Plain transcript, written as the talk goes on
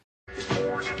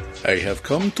I have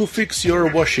come to fix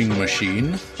your washing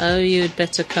machine. Oh, you'd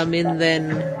better come in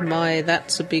then. My,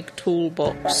 that's a big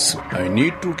toolbox. I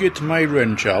need to get my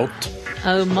wrench out.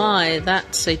 Oh my,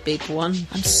 that's a big one.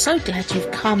 I'm so glad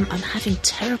you've come. I'm having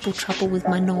terrible trouble with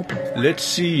my knob. Let's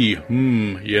see.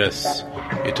 Yes.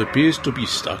 It appears to be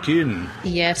stuck in.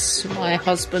 Yes, my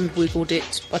husband wiggled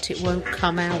it, but it won't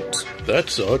come out.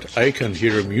 That's odd. I can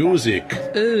hear music.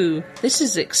 Ooh, this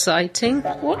is exciting.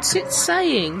 What's it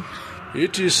saying?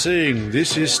 It is saying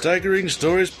this is Staggering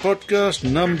Stories podcast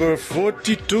number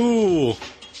 42.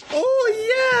 Oh,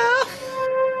 yeah!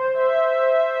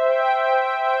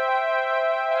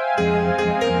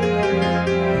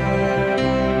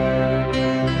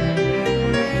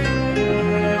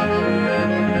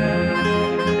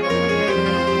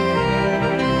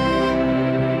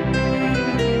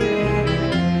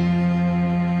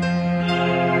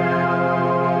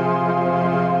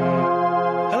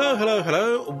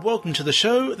 Welcome to the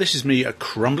show. This is me,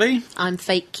 Crumbly. I'm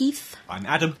Fake Keith. I'm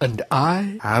Adam. And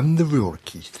I am the real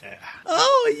Keith.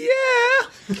 Oh,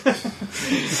 yeah!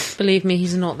 Believe me,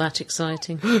 he's not that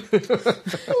exciting.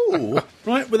 Ooh.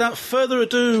 Right, without further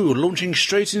ado, launching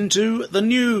straight into the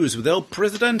news with El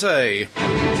Presidente.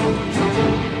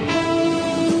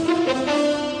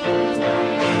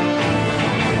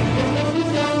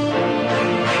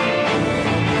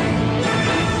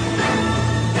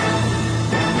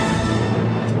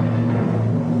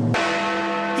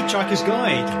 Hitchhiker's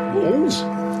Guide.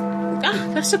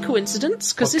 Ah, that's a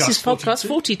coincidence, because this is podcast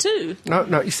 42.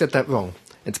 No, you said that wrong.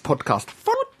 It's podcast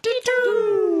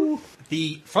 42.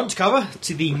 The front cover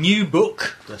to the new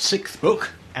book, the 6th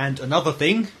book, and Another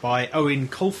Thing by Owen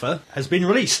Colfer has been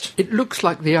released. It looks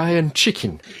like the Iron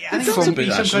Chicken. I think it's be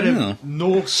some kind of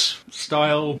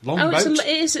Norse-style longboat.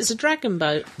 It's a dragon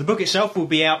boat. The book itself will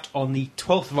be out on the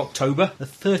 12th of October, the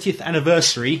 30th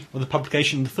anniversary of the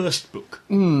publication of the first book.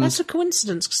 That's a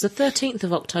coincidence, because the 13th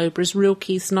of October is Real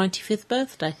Keith's 95th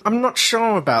birthday. I'm not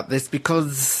sure about this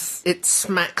because it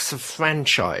smacks of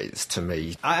franchise to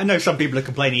me. I know some people are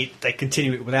complaining they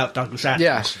continue it without Douglas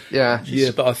Adams. Yeah.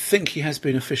 Yeah, but I think he has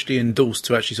been officially endorsed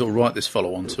to actually sort of write this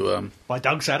follow-on to... By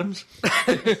Douglas Adams?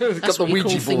 That's what you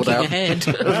call thinking ahead.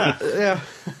 Yeah.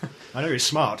 I know he's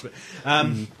smart, but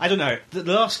I don't know. The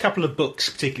last couple of books,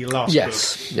 particularly the last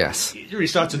book... Yes. It really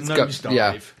started to nosedive.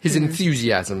 Yeah, his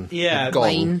enthusiasm. Yeah.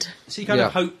 Waned. So you kind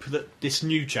of hope that this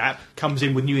new chap comes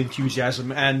in with new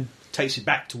enthusiasm and takes it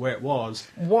back to where it was.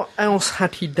 What else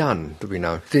had he done, do we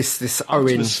know? This Owen...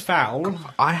 Artemis Fowl.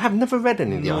 I have never read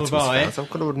any of the Nor Artemis have I. Fowls, I've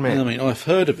got to admit. I mean, I've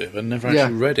heard of it, but never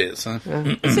actually read it, so...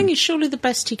 The thing is, surely the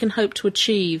best he can hope to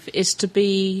achieve is to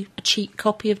be a cheap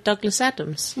copy of Douglas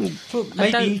Adams. Well,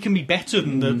 maybe he can be better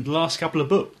than the last couple of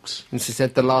books. As he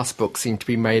said, the last book seemed to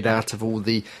be made out of all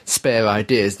the spare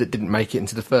ideas that didn't make it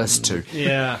into the first two.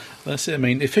 Yeah. That's it. I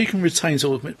mean, if he can retain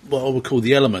sort of what I would call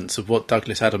the elements of what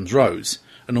Douglas Adams wrote,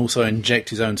 and also inject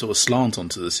his own sort of slant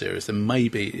onto the series, then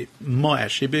maybe it might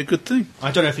actually be a good thing.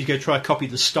 I don't know if he's going to try to copy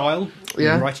the style,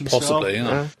 the writing possibly, style.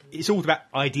 yeah. It's all about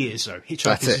ideas, though.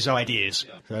 Hitchhiker's his ideas.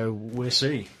 So we'll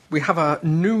see. We have a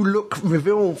new look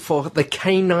reveal for the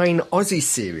K9 Aussie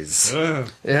series.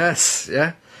 Yes,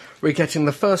 yeah. We're getting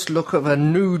the first look of a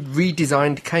new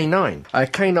redesigned K9.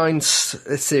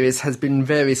 K9's series has been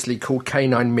variously called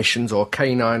K9 Missions or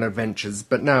K9 Adventures,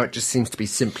 but now it just seems to be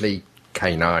simply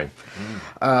K9.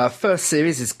 First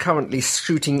series is currently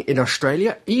shooting in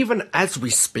Australia, even as we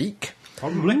speak.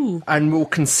 Probably. Ooh. And will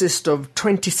consist of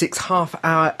 26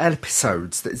 half-hour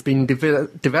episodes that has been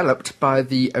developed by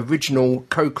the original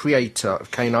co-creator of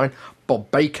K9,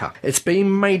 Bob Baker. It's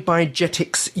being made by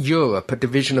Jetix Europe, a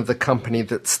division of the company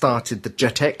that started the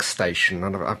JetX station,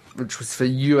 which was for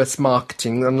US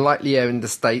marketing and likely air in the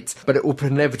States, but it will be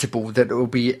inevitable that it will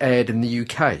be aired in the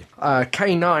UK.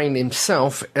 K9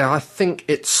 himself, I think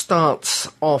it starts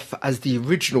off as the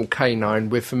original K9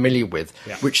 we're familiar with,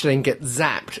 which then gets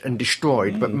zapped and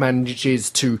destroyed, but manages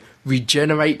to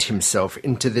regenerate himself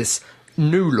into this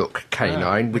new look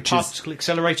K9, which is particle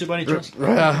accelerator by any chance?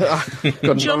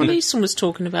 John Leeson was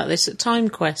talking about this at Time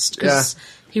Quest, because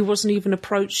he wasn't even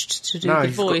approached to do the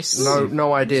voice.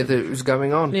 No idea that it was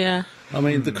going on. Yeah. I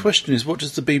mean, the question is, what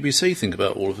does the BBC think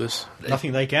about all of this?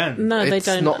 Nothing they can. No, they It's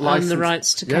don't not own licensed. the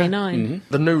rights to K9.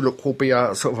 The new look will be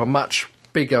a sort of a much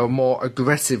bigger, more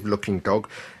aggressive looking dog,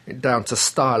 down to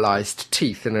stylised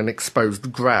teeth and an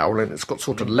exposed growl, and it's got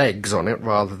sort of legs on it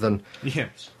rather than...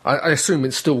 Yes. I assume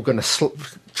it's still going to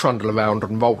trundle around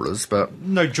on rollers, but...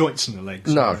 No joints in the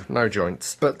legs. No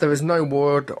joints. But there is no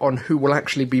word on who will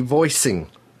actually be voicing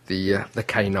the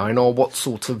K9 or what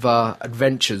sort of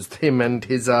adventures him and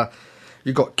his...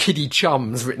 you've got Kiddie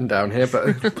Chums written down here,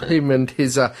 but him and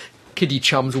his kiddie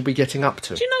chums will be getting up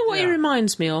to. Do you know what he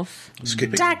reminds me of?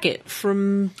 Skipping. Daggett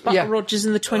from Buck Rogers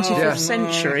in the 25th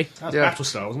century. That's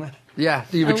Battlestar, wasn't it? Yeah,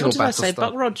 the original what did I say? Battlestar.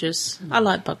 Buck Rogers. I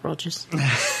like Buck Rogers.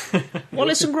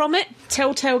 Wallace and Gromit.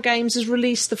 Telltale Games has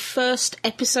released the first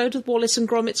episode of Wallace and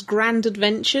Gromit's Grand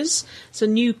Adventures. It's a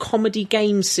new comedy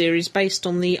game series based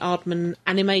on the Aardman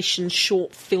animation,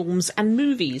 short films and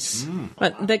movies.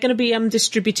 They're going to be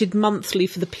distributed monthly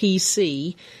for the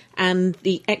PC, and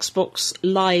the Xbox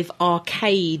Live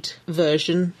Arcade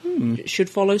version should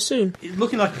follow soon. It's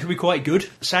looking like it could be quite good.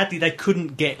 Sadly, they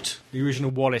couldn't get the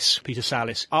original Wallace, Peter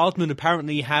Sallis. Aardman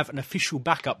apparently have an official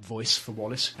backup voice for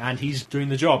Wallace, and he's doing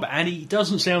the job. And he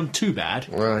doesn't sound too bad.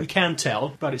 Right. You can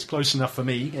tell, but it's close enough for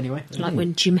me, anyway. Like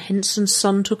when Jim Henson's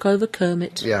son took over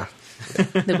Kermit. Yeah.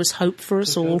 There was hope for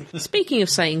us all. Speaking of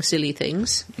saying silly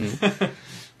things...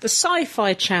 The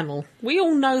Sci-Fi Channel. We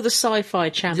all know the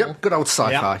Sci-Fi Channel. Yep, good old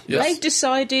sci-fi. Yep. Yes. They've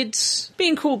decided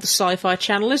being called the Sci-Fi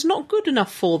Channel is not good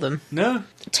enough for them. No?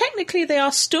 Technically, they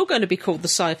are still going to be called the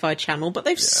Sci-Fi Channel, but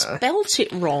they've spelt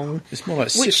it wrong. It's more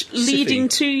like which leading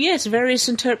to, various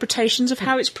interpretations of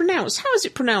how it's pronounced. How is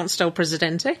it pronounced, El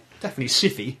Presidente? Definitely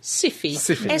Siffy. Siffy.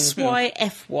 Siffy.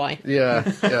 S-Y-F-Y. Yeah.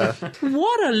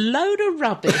 What a load of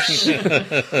rubbish.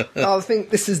 I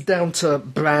think this is down to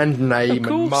brand name Of and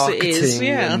course it marketing is,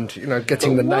 yeah. and,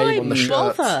 getting the Why name on the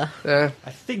shirt. bother? Yeah.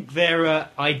 I think their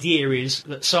idea is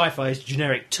that sci-fi is a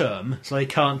generic term, so they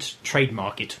can't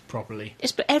trademark it properly.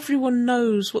 Yes, but everyone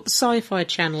knows what the Sci-Fi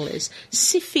Channel is.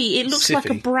 Siffy, it looks like a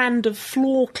Siffy. brand of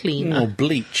floor cleaner. Or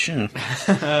bleach, yeah.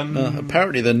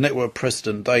 Apparently the network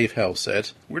president Dave Hell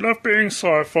said, We love being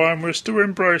sci-fi and we're still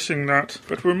embracing that,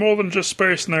 but we're more than just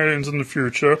space and aliens in the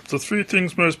future. The three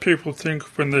things most people think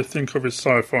when they think of is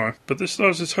sci-fi. But this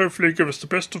does is hopefully give us the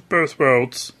best of both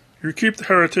worlds. You keep the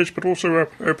heritage, but also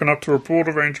open up to a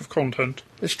broader range of content.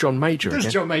 It's John Major again.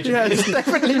 It's John Major. Yeah, it's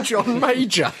definitely John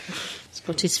Major. He's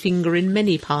got his finger in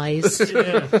many pies.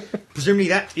 Presumably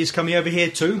that is coming over here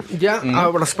too. Yeah,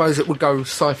 well, I suppose it would go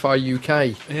Sci-Fi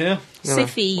UK. Yeah.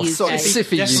 Siffy Or UK.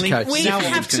 Siffy Definitely. UK. We Now on.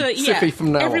 have to, Siffy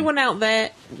from now on. everyone out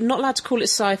there, not allowed to call it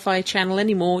Sci-Fi Channel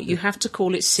anymore. You have to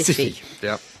call it Siffy.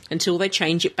 Yeah. Until they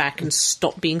change it back and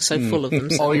stop being so full of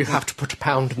themselves. Or you have to put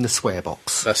 £1 in the swear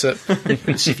box. that's it.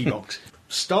 Siffy box.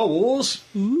 Star Wars,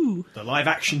 the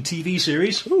live-action TV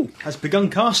series, has begun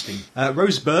casting.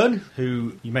 Rose Byrne,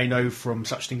 who you may know from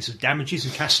such things as Damages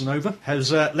and Casanova,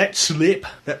 has let slip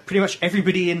that pretty much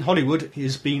everybody in Hollywood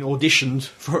is being auditioned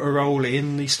for a role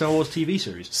in the Star Wars TV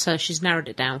series. So she's narrowed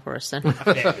it down for us then.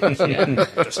 Yeah,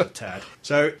 just a tad.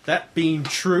 So, that being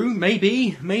true,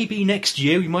 maybe next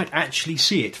year we might actually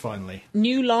see it finally.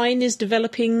 New Line is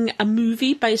developing a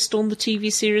movie based on the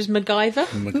TV series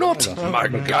MacGyver. Not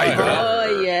MacGyver.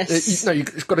 Oh, yes.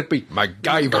 It's got to be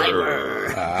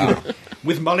MacGyver.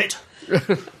 With mullet.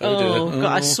 Oh, God,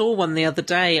 I saw one the other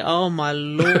day. Oh, my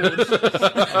Lord.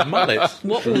 Mullet.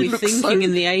 What were we looks thinking so-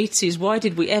 in the 80s? Why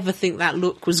did we ever think that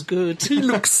look was good? He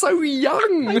looks so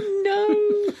young.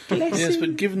 No, bless Yes, him.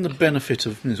 but given the benefit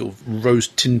of sort of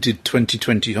rose-tinted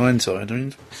 2020 hindsight, I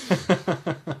mean,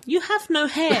 You have no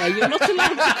hair. You're not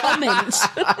allowed to comment.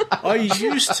 I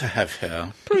used to have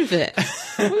hair. Prove it.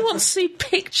 We want to see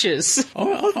pictures.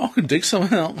 I can dig some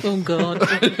out. Oh, God.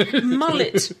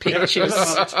 Mullet pictures.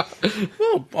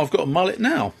 Well, I've got a mullet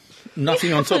now.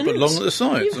 Nothing on top but long at the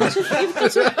sides.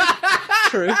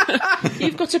 True.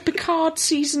 You've got a Picard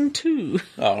season 2.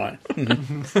 All right.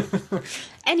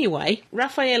 Anyway,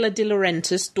 Raffaella De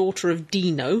Laurentiis, daughter of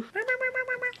Dino,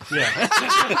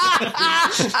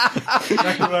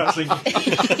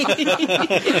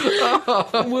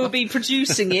 will be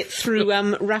producing it through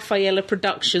Raffaella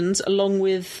Productions along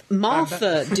with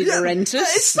Martha De Laurentiis.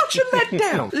 It's such a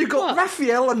letdown. You've got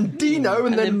Raphael and Dino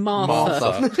and then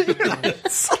Martha.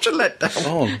 It's such a letdown.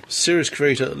 Oh, series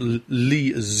creator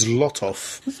Lee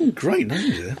Zlotov. That's a great name,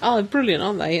 is it? Oh, brilliant,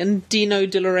 aren't they? And Dino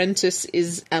De Laurentiis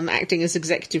is acting as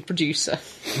executive producer.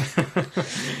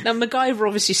 Now, MacGyver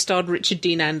obviously starred Richard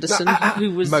Dean Anderson,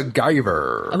 who was...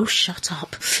 MacGyver. Oh, shut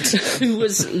up. Who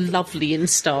was lovely in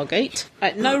Stargate.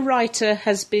 No writer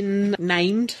has been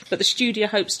named, but the studio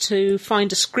hopes to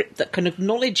find a script that can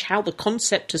acknowledge how the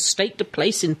concept has staked a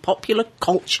place in popular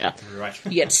culture, Right.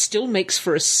 yet still makes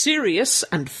for a serious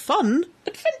and fun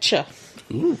adventure.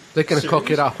 They're going to cock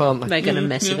it up, aren't they? They're going to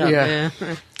mess it up, Yeah.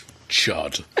 yeah.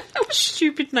 Chud. What a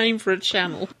stupid name for a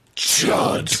channel.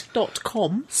 Chud.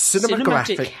 .com.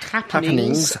 Cinematographic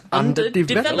happenings under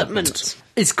development.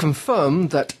 It's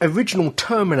confirmed that original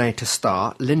Terminator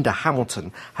star Linda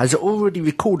Hamilton has already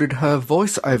recorded her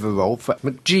voice-over role for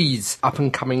McGee's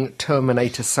up-and-coming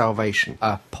Terminator Salvation.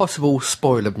 A possible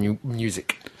spoiler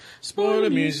music. Spoiler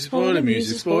music, spoiler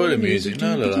music, spoiler music.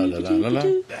 La la la la la la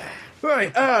la.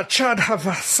 Right, Chad have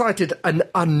cited an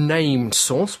unnamed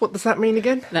source. What does that mean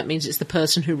again? That means it's the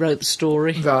person who wrote the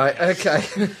story. Right, okay.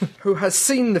 Who has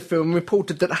seen the film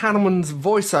reported that Hanneman's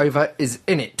voiceover is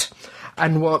in it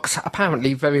and works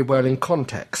apparently very well in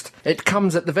context. It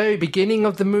comes at the very beginning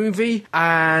of the movie,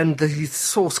 and the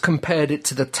source compared it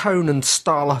to the tone and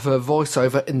style of her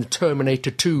voiceover in the Terminator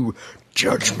 2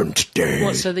 Judgment Day.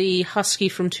 What, so the husky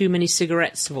from Too Many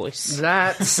Cigarettes voice?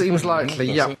 That seems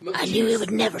likely, yeah. I knew it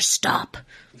would never stop,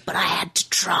 but I had to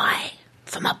try,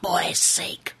 for my boy's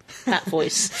sake. That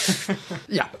voice.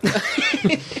 Yeah.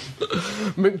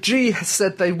 McGee has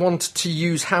said they want to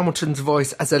use Hamilton's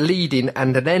voice as a lead-in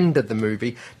and an end of the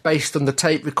movie based on the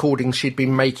tape recordings she'd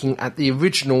been making on the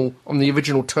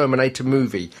original Terminator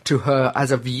movie to her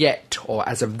as of yet, or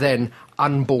as of then,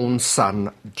 unborn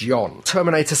son, John.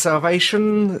 Terminator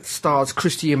Salvation stars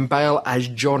Christian Bale as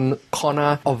John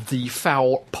Connor of the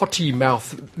foul potty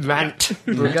mouth rant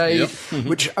brigade,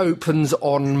 which opens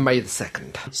on May the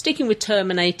 2nd. Sticking with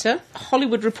Terminator,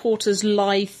 Hollywood Reporter's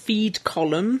live feed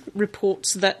column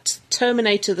reports that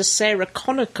Terminator the Sarah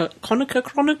Connor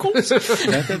Chronicles?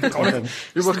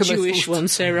 You're working the Jewish one,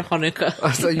 Sarah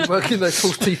Honecker. So you're working those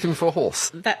false teeth in for a horse.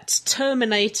 That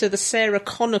Terminator the Sarah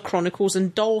Connor Chronicles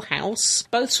and Dollhouse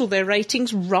both saw their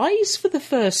ratings rise for the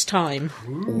first time.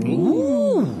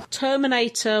 Ooh.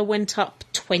 Terminator went up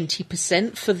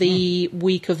 20% for the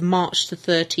week of March the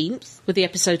 13th, with the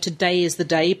episode Today is the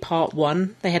Day, Part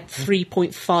 1. They had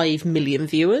 3.5 million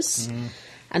viewers.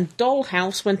 And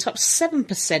Dollhouse went up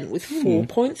 7% with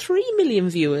 4.3 million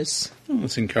viewers. Oh,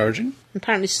 that's encouraging.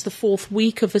 Apparently this is the fourth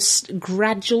week of a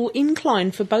gradual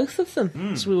incline for both of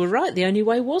them. So we were right, the only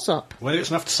way was up. Whether it's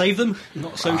enough to save them,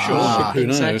 not so sure. Who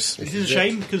knows? This is a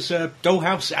shame, because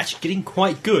Dollhouse is actually getting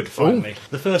quite good, finally.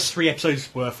 The first 3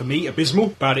 episodes were, for me,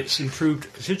 abysmal, but it's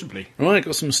improved considerably. Right,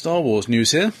 got some Star Wars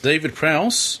news here. David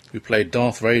Prowse, who played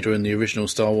Darth Vader in the original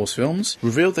Star Wars films,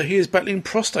 revealed that he is battling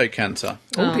prostate cancer.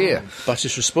 Oh dear. But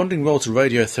is responding well to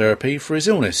radiotherapy for his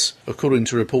illness, according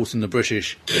to reports in the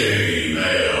British Daily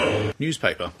Mail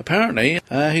newspaper. Apparently,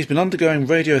 he's been undergoing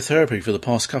radiotherapy for the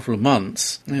past couple of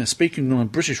months. Speaking on a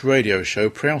British radio show,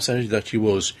 Prowse added that he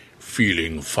was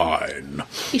feeling fine.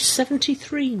 He's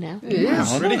 73 now.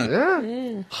 Yes, really?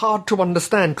 Yeah. Hard to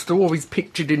understand, because they're always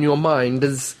pictured in your mind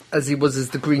as he was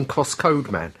as the Green Cross Code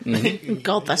Man.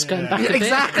 God, that's going back a bit.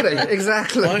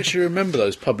 Exactly. I actually remember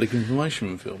those public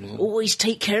information films. Always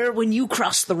take care when you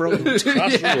cross the road. That's the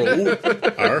rule.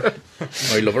 Arr.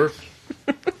 I love her.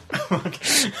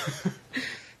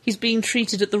 He's being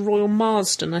treated at the Royal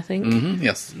Marsden, I think.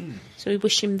 Yes. So we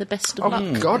wish him the best of luck.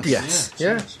 Oh, God, yes.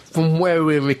 Yeah. From where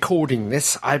we're recording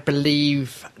this, I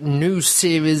believe new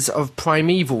series of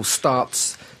Primeval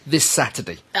starts this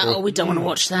Saturday. Oh, we don't want to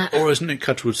watch that. Or as Nick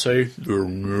Cutter would say, the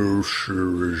new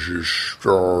series is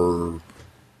starting.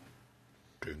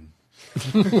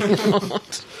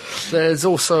 There's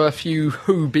also a few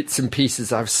Who bits and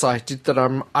pieces I've cited that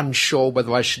I'm unsure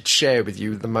whether I should share with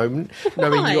you at the moment. Why?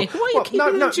 Why are you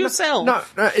keeping them to yourself? No,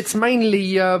 it's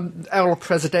mainly El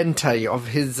Presidente of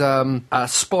his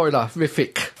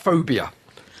spoilerific phobia.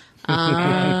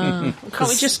 Can't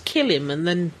we just kill him and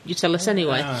then you tell us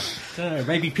anyway? I don't know,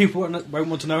 maybe people won't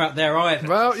want to know out there either.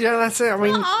 Well, yeah, that's it. I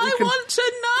mean, I want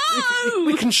to know!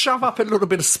 we can shove up a little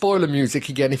bit of spoiler music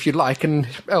again if you like, and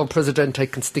El Presidente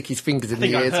can stick his fingers in I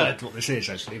think the I ears. heard what this is,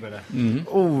 actually, but...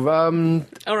 All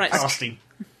right.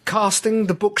 Casting.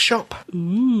 The bookshop.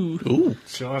 Ooh.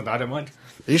 Sure, I don't mind.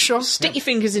 Are you sure? Stick your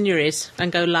fingers in your ears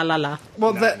and go la la la.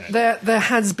 Well, there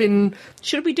has been...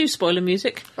 Should we do spoiler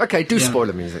music? Okay,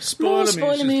 spoiler music. More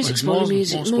spoiler music. More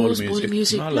spoiler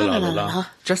music. La la la la.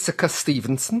 Jessica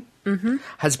Stevenson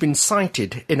has been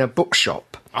cited in a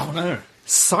bookshop Oh, no.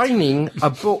 signing a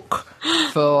book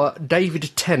for David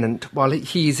Tennant while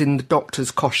he's in the Doctor's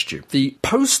costume. The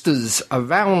posters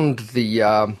around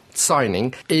the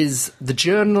signing is The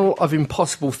Journal of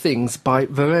Impossible Things by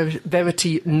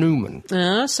Verity Newman.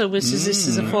 So this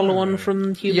is a follow-on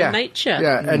from Human Nature.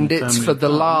 Yeah, and it's for the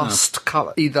last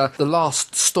either the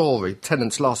last story,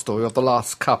 Tennant's last story, or the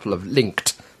last couple of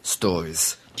linked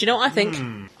stories. Do you know what I think?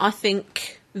 I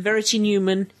think Verity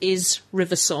Newman is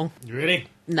River Song. Really?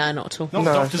 No, not at all. Not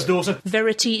the Doctor's daughter?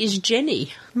 Verity is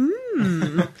Jenny.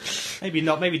 Maybe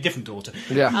not, maybe a different daughter.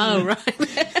 Yeah. Oh,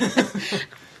 right.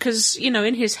 Because,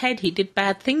 in his head he did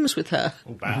bad things with her.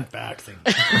 Oh, bad thing.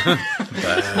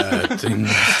 Bad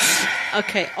things.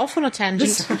 Okay, off on a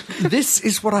tangent. This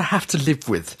is what I have to live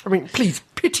with. I mean, please,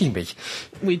 pity me.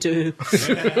 We do.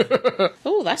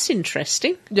 Oh, that's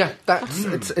interesting. Yeah, that's...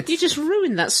 It's, You just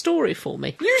ruined that story for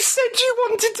me. You said you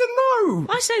wanted to know!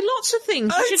 I say lots of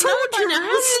things. I You should know told by you now. it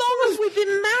was How long have we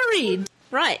been married?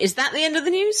 Right, is that the end of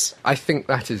the news? I think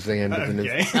that is the end of the news.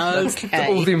 Okay. All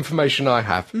Okay. the information I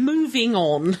have. Moving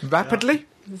on. Rapidly?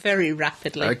 Very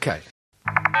rapidly. Okay.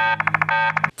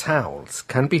 Towels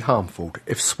can be harmful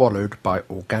if swallowed by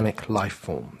organic life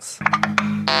forms.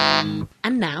 And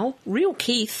now, Real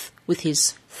Keith with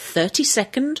his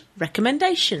 30-second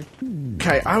recommendation.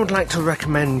 Okay, I would like to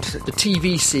recommend the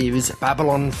TV series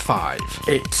Babylon 5.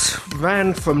 It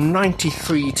ran from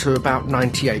 93 to about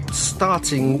 98,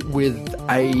 starting with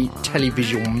a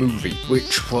televisual movie,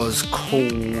 which was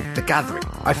called The Gathering.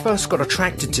 I first got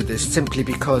attracted to this simply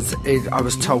because I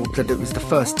was told that it was the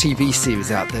first TV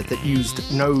series out there that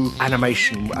used no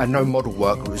animation, no model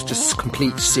work. It was just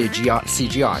complete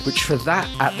CGI, which for that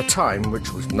at the time,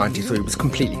 which was 93, was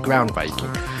completely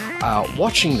groundbreaking.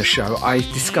 Watching the show, I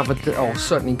discovered that, or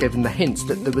certainly given the hints,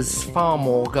 that there was far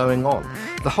more going on.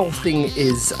 The whole thing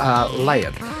is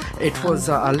layered. It was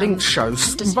a linked show,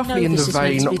 roughly in the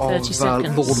vein of Lord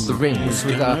of the Rings,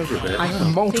 with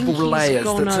multiple layers.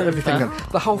 That's everything.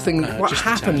 The whole thing, what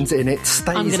happens in it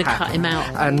stays I'm gonna happening. cut him out.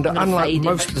 And I'm gonna unlike fade him.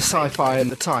 most of the sci-fi at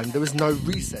the time, there was no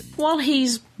reset. While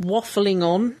he's waffling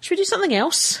on, should we do something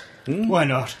else? Why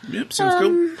not? Yep, sounds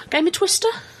cool. Game of Twister?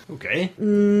 Okay.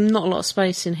 Not a lot of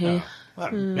space in here. Well,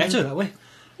 better that way.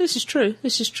 This is true.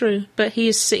 But he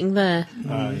is sitting there.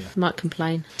 Yeah. Might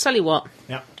complain. Tell you what,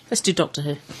 Yeah. let's do Doctor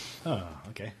Who. Oh,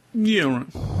 okay. Yeah, all right.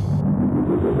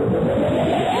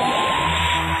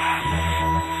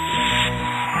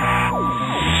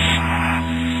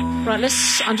 Right,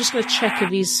 I'm just going to check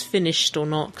if he's finished or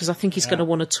not, because I think he's going to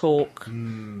want to talk.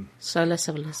 So let's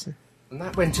have a listen. And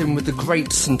that went in with the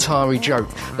great Centauri joke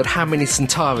that how many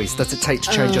Centauris does it take to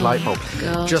change a light bulb?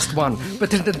 God. Just one.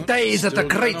 But in the days of the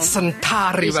great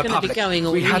Centauri He's gonna be Republic, going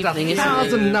all we had evening, isn't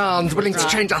 1,000 he? nuns willing to Right.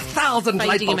 change 1,000 light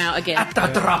Fading him bulbs out again. at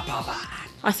the drop of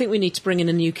a... I think we need to bring in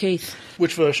a new Keith.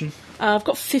 Which version? I've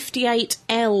got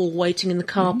 58L waiting in the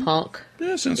car park.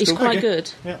 Yeah, sounds He's cool. quite Okay.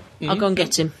 good. Yeah. I'll go and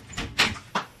get him.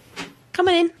 Come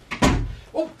on in.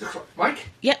 Oh, Mike?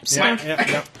 Yep, sit down.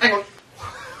 Yeah. Hang on.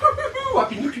 I've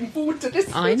been looking forward to this.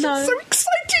 I know. I'm so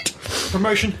excited.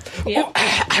 Promotion. Yep.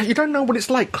 Oh, you don't know what it's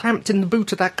like cramped in the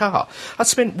boot of that car. I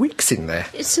spent weeks in there.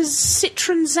 It's a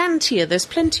Citroen Xantia. There's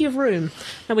plenty of room.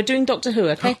 Now we're doing Doctor Who,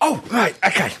 okay? Oh, right,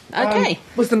 okay. Okay.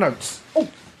 Where's the notes? Oh,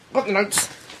 got the notes.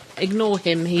 Ignore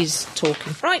him, he's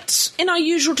talking. Right, in our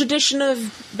usual tradition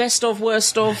of best of,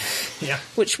 worst of, Yeah.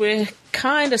 which we're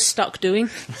kind of stuck doing,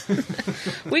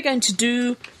 we're going to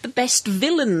do the best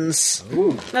villains.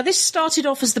 Ooh. Now, this started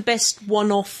off as the best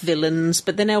one-off villains,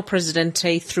 but then El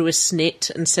Presidente threw a snit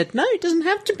and said, no, it doesn't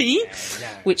have to be,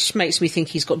 which makes me think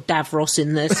he's got Davros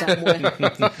in there somewhere.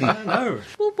 No.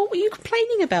 Well, what were you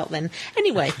complaining about then?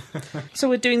 Anyway, so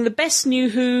we're doing the best New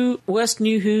Who, worst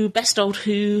New Who, best Old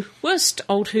Who, worst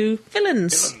Old Who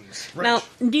villains. Right. Now,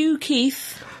 new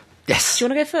Keith, Yes. do you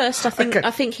want to go first? Okay.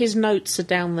 I think his notes are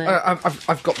down there.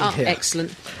 I've got them Oh, here.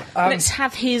 excellent. Let's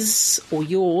have his, or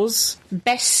yours,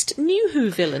 best New Who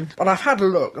villain. Well, I've had a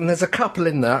look, and there's a couple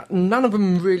in there. None of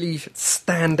them really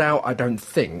stand out, I don't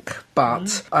think.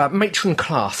 But Matron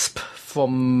Clasp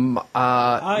from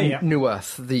yeah. New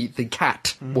Earth, the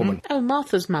cat woman. Oh,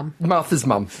 Martha's mum. Martha's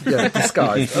mum, yeah,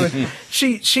 disguised. I mean,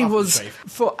 she was, safe.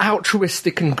 for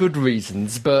altruistic and good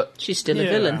reasons, but She's still a Yeah.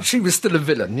 villain. she was still a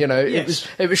villain, you know. Yes.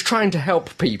 It was trying to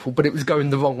help people, but it was going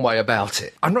the wrong way about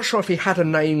it. I'm not sure if he had a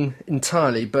name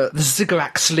entirely, but the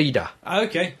Ziggurats leader.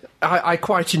 Okay. I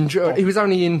quite enjoyed. He was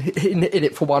only in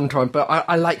it for one time, but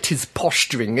I liked his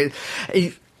posturing.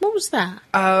 What was that?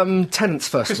 Tennant's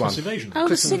first Christmas one. Invasion. Oh,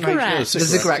 the cigarettes. The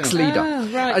Ziggurats leader. Oh,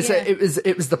 right, I said yeah.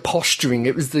 it was the posturing.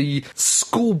 It was the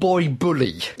schoolboy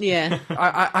bully. Yeah.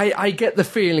 I get the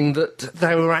feeling that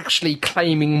they were actually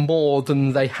claiming more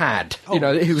than they had. You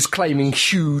know, he was claiming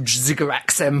huge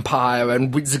Ziggurats empire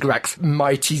and Ziggurats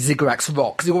mighty Ziggurats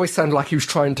rock. He always sounded like he was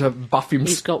trying to buff himself.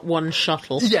 He's got one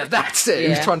shuttle. Yeah, that's it. He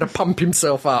was Yeah. trying to pump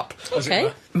himself up.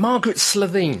 Okay. Margaret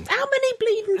Slitheen. How many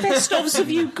bleeding best-ofs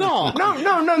have you got?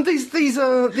 No. These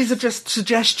are just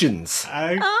suggestions.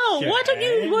 Oh, why don't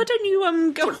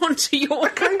you go on to your...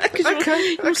 Okay, 'cause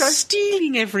you're okay.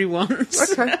 stealing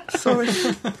everyone's. Okay, sorry.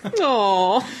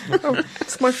 Oh,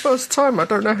 It's my first time. I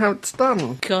don't know how it's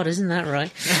done. God, isn't that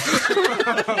right?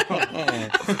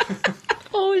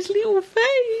 Oh, his little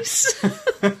face.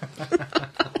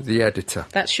 The editor.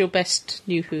 That's your best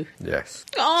new Who. Yes.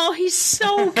 Oh, he's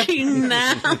sulking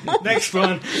now. Next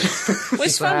one. Well,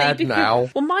 it's Sad funny because now.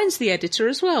 well, mine's the editor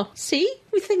as well. See,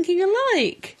 we're thinking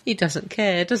alike. He doesn't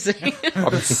care, does he?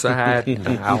 I'm sad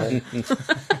now.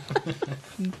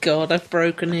 God, I've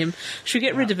broken him. Should we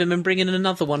get rid of him and bring in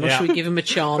another one, or Yeah. should we give him a Oh,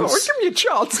 chance? give me a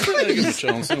chance, Give please. it a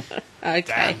chance.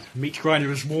 Okay, Meat grinder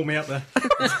was warming up there.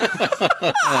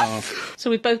 so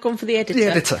we've both gone for the editor. The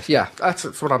editor, yeah. That's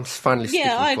what I'm finally sticking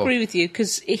Yeah, I for. agree with you,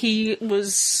 because he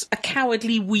was a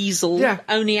cowardly weasel, Yeah.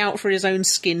 only out for his own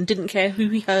skin, didn't care who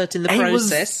he hurt in the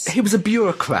process. He was a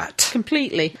bureaucrat.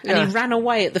 Completely. Yeah. And he ran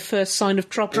away at the first sign of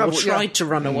trouble, or yeah. tried to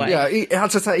run away. Yeah,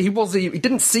 as I say, he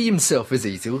didn't see himself as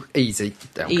easy.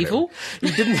 Evil?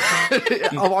 He didn't.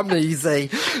 Oh, I'm easy.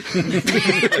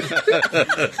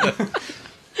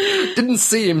 Didn't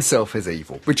see himself as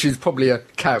evil, which is probably a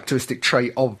characteristic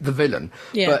trait of the villain.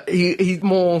 Yeah. But he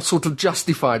more sort of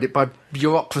justified it by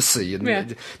bureaucracy and Yeah.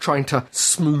 trying to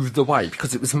smooth the way,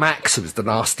 because it was Max who was the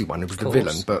nasty one, who was the course.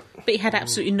 villain. But But he had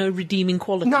absolutely no redeeming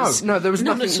qualities. no, there was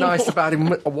None nothing at nice all. about him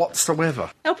whatsoever.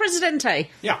 El Presidente.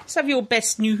 Yeah. Let's have your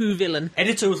best new Who villain.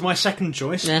 Editor was my second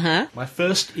choice. Uh-huh. My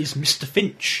first is Mr.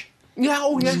 Finch. Yeah,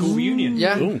 oh yeah. School reunion.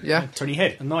 Yeah, yeah. Tony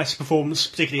Head. A nice performance,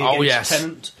 particularly Oh, against yes.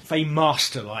 Tennant. Very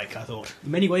master-like, I thought.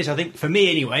 In many ways, I think, for me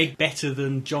anyway, better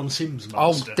than John Sims'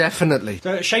 Oh, master. definitely.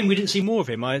 So, shame we didn't see more of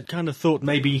him. I kind of thought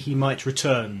maybe he might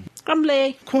return.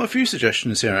 Grumbly. Quite a few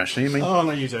suggestions here, actually. I mean, Oh,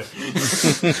 no, you do.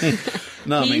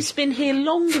 no, I mean, He's been here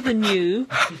longer than you.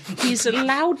 He's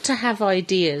allowed to have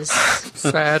ideas.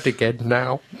 Sad again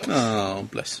now. oh,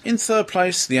 bless. In third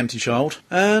place, The Empty Child.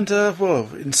 And, well,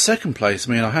 in second place,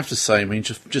 I mean, I have to say, I mean,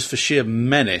 just for sheer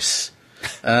menace,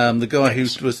 the guy who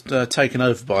was taken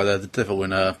over by the devil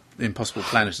in Impossible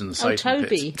Planet and the Satan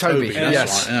Toby. Pit. Toby, that's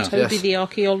yes. right, yeah. Toby Yes. the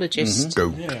archaeologist.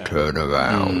 Don't turn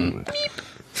around.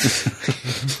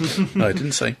 No, I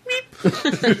didn't say.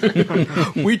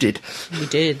 We did. We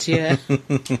did, yeah.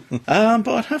 But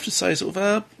I'd have to say, sort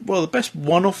of, well, the best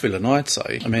one-off villain, I'd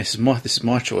say. I mean, this is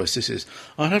my choice.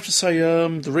 I'd have to say,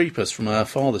 the Reapers from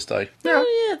Father's Day.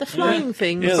 Oh, yeah, the flying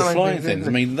things. Yeah, the Flying flying things, things. I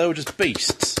isn't it? mean, they were just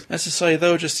beasts. As to say,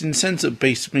 they were just insensate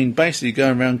beasts. I mean, basically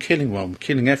going around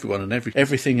killing everyone and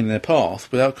everything in their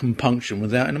path without compunction,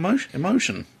 without an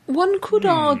emotion. One could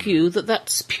argue that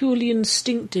that's purely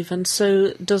instinctive and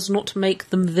so does not make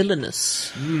them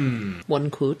villainous. One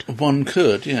could. One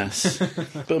could, yes.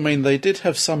 But I mean, they did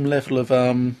have some level of,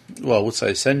 well, I would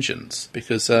say sentience,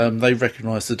 because they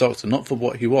recognised the Doctor not for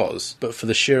what he was, but for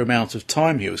the sheer amount of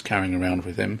time he was carrying around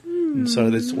with him. And so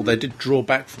they did draw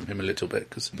back from him a little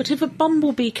bit. But if a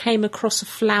bumblebee came across a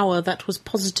flower that was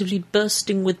positively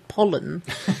bursting with pollen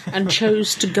and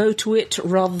chose to go to it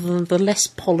rather than the less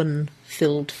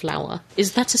pollen-filled flower,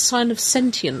 is that a sign of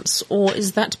sentience or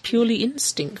is that purely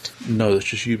instinct? No, that's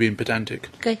just you being pedantic.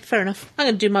 Okay, fair enough. I'm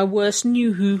going to do my worst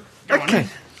new Who Okay.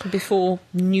 before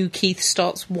new Keith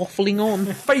starts waffling on.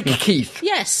 Fake Keith.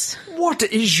 Yes. What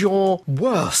is your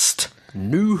worst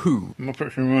new Who? I'm not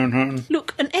picturing Manhattan.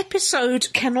 Look, an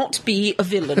episode cannot be a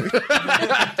villain.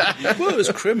 Well, it was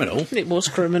criminal. It was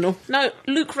criminal. No,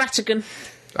 Luke Rattigan.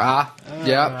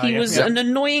 Yeah. He was an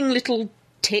annoying little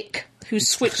tick who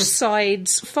switched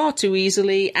sides far too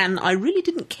easily, and I really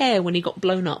didn't care when he got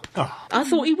blown up. I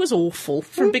thought he was awful.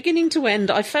 From beginning to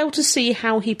end, I failed to see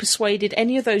how he persuaded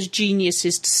any of those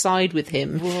geniuses to side with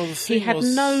him. Well, the He thing had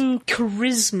was- no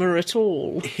charisma at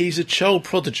all. He's a child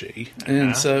prodigy,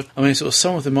 and so, I mean, sort of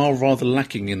some of them are rather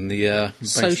lacking in the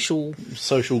social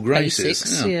graces.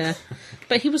 Basics, yeah.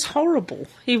 But he was horrible.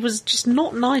 He was just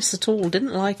not nice at all.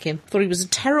 Didn't like him. Thought he was a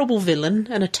terrible villain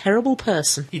and a terrible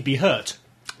person. He'd be hurt.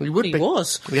 He would He be.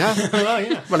 was. Yeah. Oh,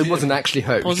 yeah. Well, he wasn't actually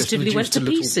hurt. He was just Positively went reduced to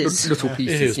little, pieces. Little Yeah, he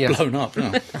pieces. was Yeah. blown up.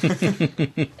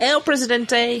 Yeah. El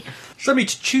Presidente. Something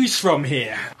to choose from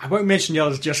here. I won't mention the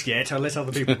others just yet. I'll let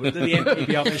other people. But at the end,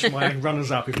 maybe I'll mention my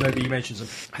runners-up if nobody mentions them.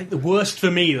 I think the worst for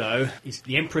me, though, is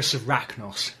the Empress of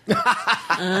Rachnos.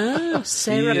 Oh,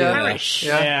 Sarah Yeah. Parrish.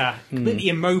 Yeah. Completely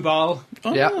immobile.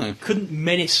 Yeah. Couldn't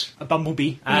menace a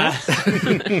bumblebee.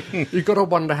 You've got to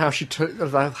wonder how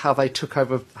how they took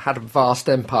over, had a vast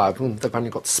empire. They've only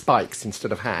got spikes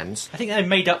instead of hands. I think they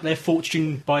made up their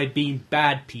fortune by being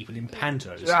bad people in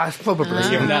pantos. Probably.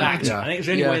 Given that Yeah. actor. Yeah. I think it was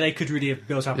the only Yeah. way they could really have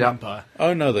built up Yeah. an empire.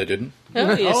 Oh, no, they didn't.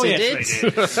 Oh, yes, Oh, he yes,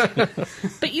 did. they did.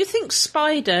 But you think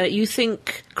spider, you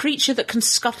think creature that can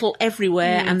scuttle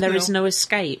everywhere and there is no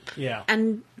escape. Yeah.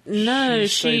 And No, she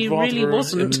stayed really rather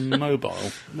wasn't. immobile.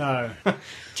 No.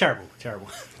 Terrible.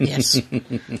 Yes.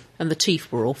 And the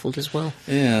teeth were awful as well.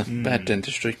 Yeah, bad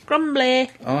dentistry. Grumbly.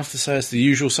 I have to say it's the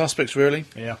usual suspects, really.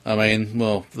 Yeah. I mean,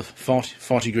 well, the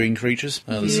farty green creatures,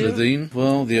 the Slitheen,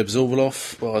 well, the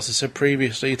Absorbaloff. Well, as I said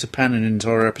previously, to pan an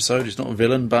entire episode, he's not a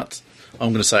villain, but I'm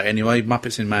going to say it anyway,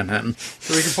 Muppets in Manhattan.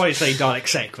 So we can probably say Dalek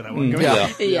Sec for that one.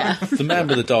 Yeah. The man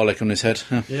with the Dalek on his head.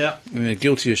 Yeah.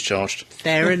 Guilty as charged.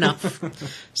 Fair enough.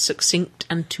 Succinct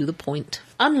and to the point.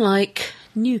 Unlike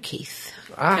New Keith.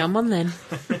 Come on then.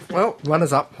 Well,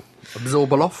 runners up.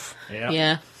 Absorbaloff,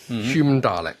 Yeah. Human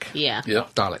Dalek. Yeah. Yeah.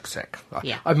 Dalek Sec.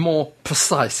 Yeah. I'm more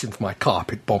precise in my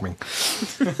carpet bombing.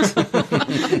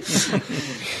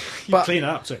 But- Clean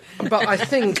up, so. But I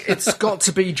think it's got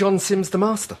to be John Sims the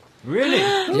Master. Really?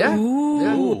 Yeah.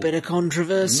 Ooh, a bit of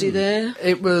controversy there.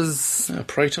 It was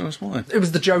Pray tell us why. it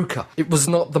was the Joker. It was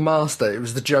not the Master, it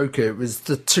was the Joker. It was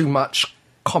the too much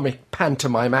comic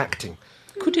pantomime acting.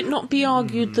 Could it not be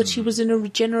argued that he was in a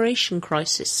regeneration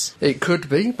crisis? It could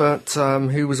be, but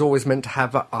he was always meant to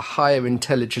have a higher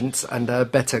intelligence and a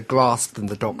better grasp than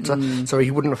the Doctor, so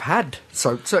he wouldn't have had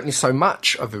certainly so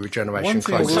much of a regeneration One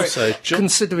thing I will crisis.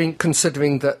 say,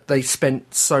 Considering that he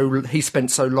spent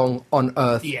so long on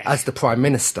Earth Yeah. as the Prime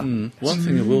Minister. one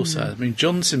thing I will say, I mean,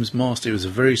 John Sims' master was a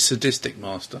very sadistic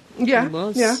master. Yeah, He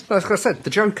was. yeah, like I said, the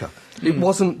Joker. It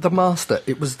wasn't the Master,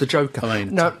 it was the Joker. I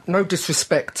mean- no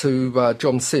disrespect to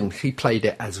John Sims, he played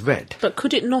it as Red. But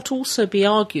could it not also be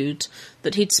argued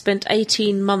that he'd spent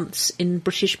 18 months in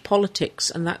British politics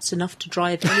and that's enough to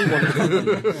drive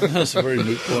anyone? That's a very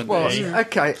moot point. Well, there.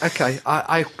 okay,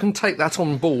 I can take that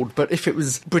on board, but if it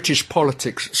was British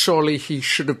politics, surely he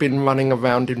should have been running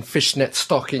around in fishnet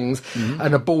stockings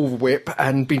and a bullwhip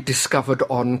and be discovered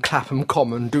on Clapham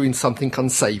Common doing something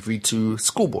unsavoury to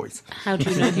schoolboys. How do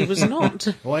you know he was not?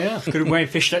 Oh, yeah. Could have wearing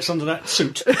fishnets under that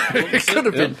suit. It could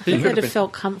have been. He would have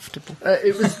felt comfortable.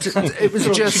 It was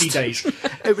Chilly just days.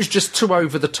 it was just too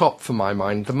over the top for my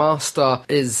mind. The Master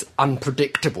is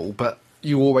unpredictable, but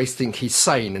you always think he's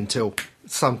sane until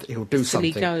he'll do Till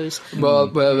he something. goes. Well,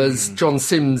 whereas John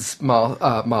Sims'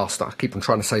 Master, I keep on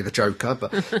trying to say the Joker,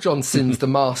 but John Sims the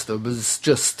Master was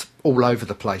just all over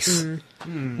the place.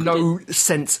 No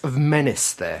sense of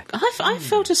menace there. I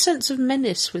felt a sense of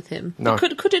menace with him. No.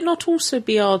 Could it not also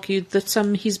be argued that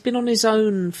he's been on his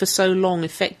own for so long,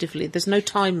 effectively? There's no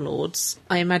Time Lords.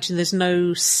 I imagine there's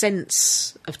no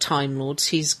sense of Time Lords.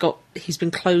 He's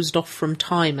been closed off from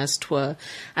time, as 'twere,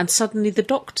 and suddenly the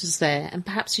Doctor's there, and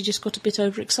perhaps he just got a bit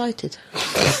overexcited.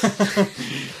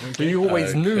 You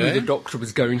always knew Okay. the Doctor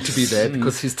was going to be there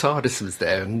because his TARDIS was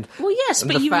there. And Well, yes, and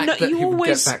but the you fact know, that you he would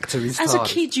always, get back to his as a TARDIS.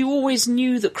 kid, you always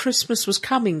knew that Christmas was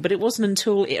coming, but it wasn't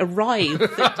until it arrived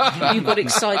that you got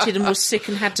excited and was sick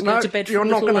and had to go No, to bed for you're a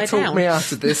not little going lie to talk down. me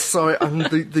out of this. So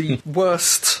the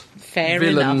worst Fair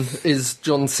villain enough. is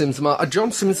John Sims.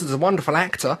 John Sims is a wonderful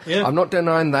actor. Yeah. I'm not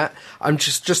denying that. I'm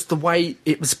just the way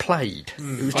it was played.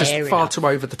 It was just Fair far enough. too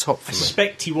over the top for I me.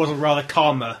 suspect he wasn't rather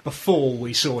calmer before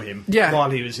we saw him. Yeah. While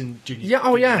he was in junior. Yeah,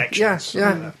 oh yeah, elections.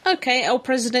 yeah. Okay, El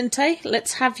Presidente,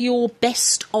 let's have your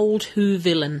best old Who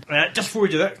villain. Just before we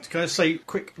do that, can I say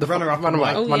quick runner-up? Runner-up. on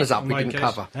my- Oh, yeah. Runners up. on We my didn't case?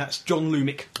 cover. That's John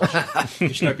Lumick.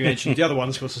 Which should not be mentioned. The other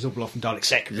ones, of course, is Zubloff and Dalek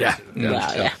Sec. Yeah.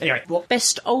 Yeah. Anyway, well,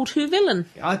 Best old Who villain.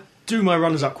 I do my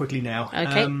runners up quickly now.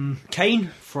 Okay. Kane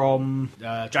from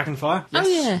Dragonfire. Oh,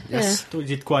 yeah, Yes. Thought he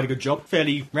did quite a good job.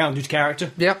 Fairly rounded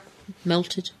character. Yep. yeah.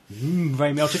 Melted.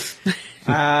 Very melted.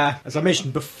 As I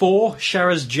mentioned before,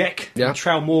 Sharaz Jek Yeah. and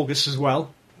Trau Morgus as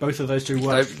well. Both of those two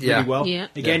worked yeah. really well. Yeah.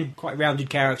 Again, quite rounded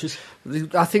characters.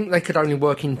 I think they could only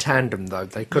work in tandem, though.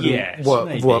 They couldn't Yes,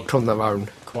 maybe. worked on their own.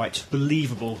 Quite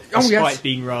believable, Oh, despite yes.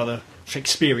 being rather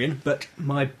Shakespearean. But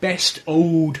my best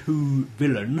old Who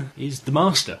villain is the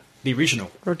Master, the original.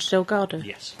 Roger Delgado.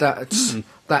 Yes.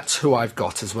 That's who I've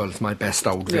got as well as my best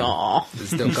old villain. Aw.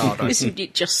 Is Delgado. Isn't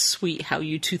it just sweet how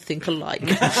you two think alike?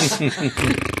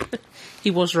 He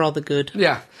was rather good.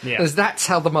 Yeah, Yeah. As that's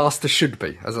how the Master should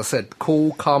be. As I said,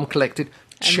 cool, calm, collected,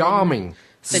 charming.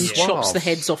 Then suave. chops the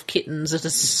heads off kittens at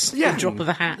a drop of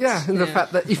a hat. Yeah, and the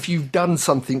fact that if you've done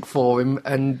something for him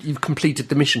and you've completed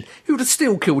the mission, he would have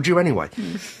still killed you anyway.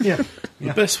 Yeah,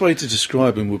 The best way to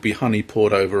describe him would be honey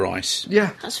poured over ice.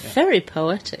 yeah. That's very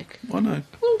poetic. I know.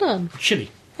 Well done. Chilly.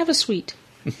 Have a sweet.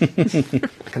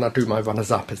 Can I do my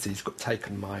runners-up as he's got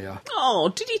taken my...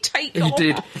 Oh, did he take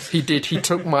He did. He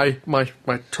took my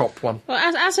top one. Well,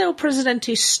 as El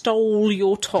Presidente stole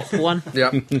your top one, Yeah.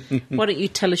 why don't you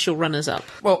tell us your runners-up?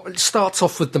 Well, it starts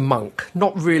off with the monk.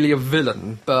 Not really a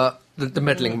villain, but... The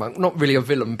meddling monk, not really a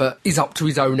villain, but he's up to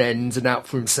his own ends and out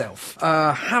for himself.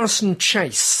 Harrison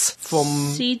Chase from...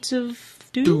 Seeds of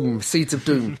Doom. Seeds of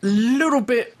Doom. Little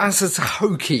bit as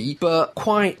hokey, but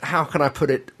quite, how can I put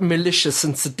it, malicious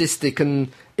and sadistic and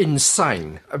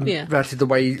insane. That is the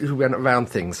way he went around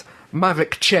things.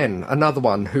 Maverick Chen, another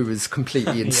one who was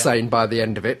completely insane by the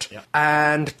end of it. Yeah.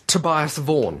 And Tobias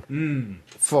Vaughan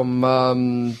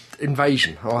from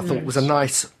Invasion, who I thought was a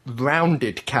nice,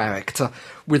 rounded character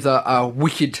with a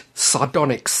wicked,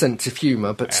 sardonic sense of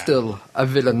humour, but still a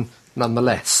villain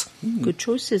nonetheless. Good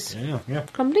choices. Yeah.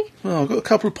 Comedy? Well, I've got a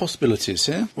couple of possibilities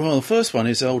here. Well, the first one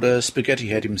is old Spaghetti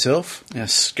Head himself,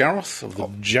 Scaroth of the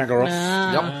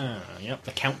Jaggeroth. Yep,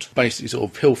 the Count. Basically sort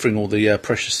of pilfering all the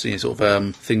precious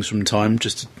things from time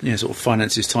just to sort of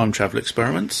finance his time travel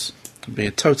experiments.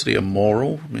 Being totally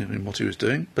immoral in what he was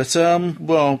doing. But,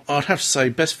 well, I'd have to say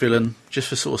best villain, just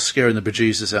for sort of scaring the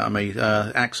bejesus out of me,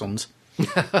 Axons.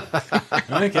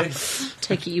 Okay.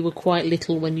 Take it you were quite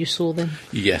little when you saw them.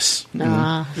 Yes. He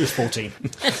was 14.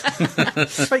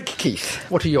 Fake Keith,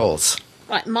 what are yours?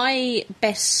 Right, my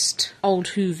best old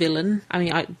Who villain, I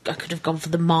mean, I could have gone for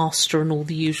the Master and all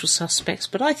the usual suspects,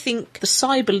 but I think the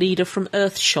cyber leader from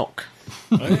Earthshock.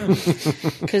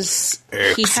 Because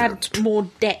he had more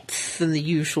depth than the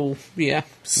usual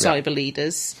cyber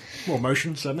leaders. More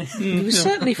emotion, certainly. He was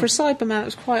certainly, for a Cyberman, it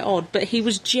was quite odd, but he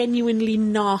was genuinely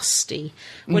nasty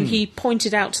when he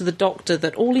pointed out to the Doctor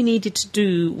that all he needed to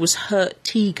do was hurt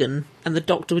Tegan and the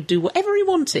Doctor would do whatever he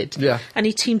wanted. Yeah. And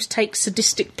he seemed to take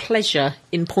sadistic pleasure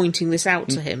in pointing this out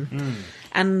to him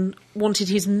and wanted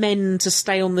his men to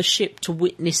stay on the ship to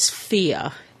witness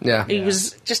fear. Yeah. He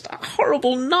was just a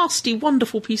horrible, nasty,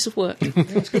 wonderful piece of work.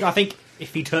 It's good. I think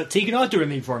if he'd hurt Tegan, I'd do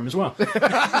anything for him as well. Oh,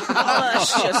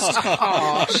 that's just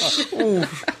harsh. Ooh.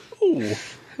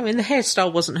 I mean, the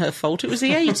hairstyle wasn't her fault. It was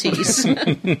the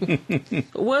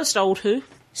 80s. Worst old Who?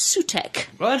 Sutek.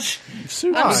 What?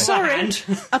 I'm sorry. Hand.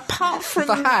 Apart from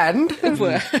The hand?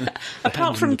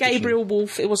 apart from Gabriel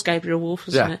Wolfe, it was Gabriel Wolfe,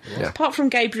 wasn't it? Yeah. Apart from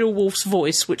Gabriel Wolfe's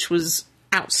voice, which was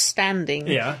outstanding.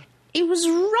 Yeah. He was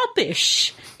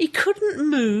rubbish. He couldn't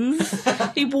move.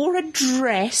 He wore a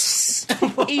dress.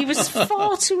 He was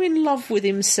far too in love with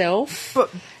himself. But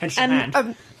Hence the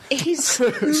hand. His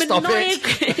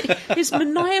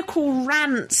maniacal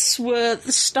rants were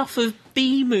the stuff of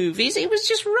B-movies. It was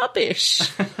just rubbish.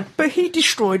 But he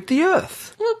destroyed the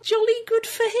Earth. Well, jolly good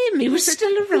for him. He was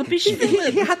still a rubbish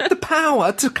villain. He had the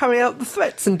power to carry out the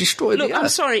threats and destroy Look, the Earth. I'm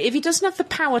sorry, if he doesn't have the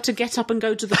power to get up and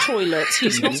go to the toilet,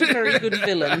 he's not a very good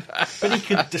villain. But he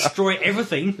could destroy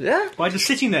everything by just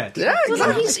sitting there. Yeah, Well,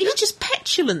 exactly. he's just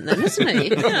petulant then, isn't he?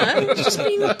 You know, he's just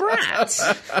being a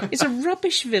brat. He's a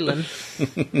rubbish villain.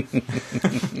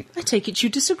 I take it you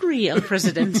disagree, El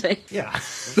Presidente. Yeah.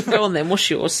 Go on then, what's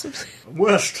yours?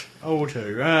 Worst old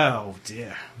Who. Oh,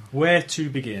 dear. Where to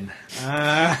begin?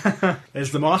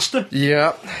 There's the Master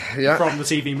Yeah. from the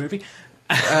TV movie.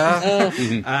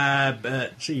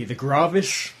 See, the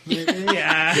Gravis. You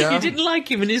didn't like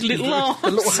him and his little arms.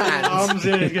 The little hands. Arms,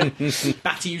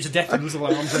 batter you to death with his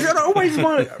little arms. You know, always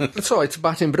sorry to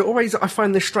butt in, but always I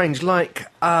find this strange. Like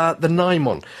the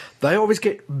Naimon, they always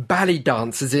get ballet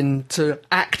dancers in to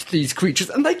act these creatures,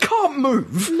 and they can't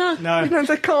move. No. No. You know,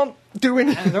 they can't do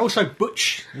anything. And they're also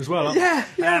butch as well, aren't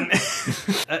they?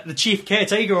 The chief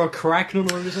caretaker or Cracknell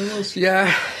or whatever it was.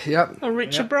 Yeah. Oh,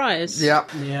 Richard Briers. Yeah.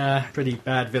 Yeah, pretty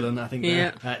bad villain, I think.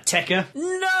 Yeah. Tekka.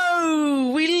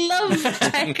 No! We love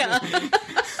Tekka.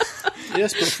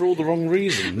 Yes, but for all the wrong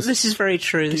reasons. This is very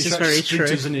true. This He's is got very true.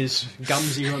 splinters in his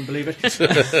gums, you won't believe it.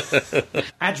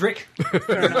 Adric.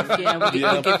 Fair enough. Yeah,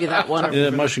 I'll give you that one. Yeah,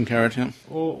 motion carrot, yeah.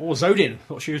 Or Zodin.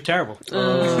 Thought she was terrible.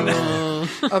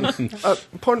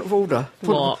 Point of order.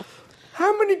 What?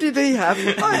 How many did he have?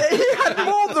 He had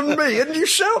more than me, and you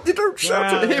don't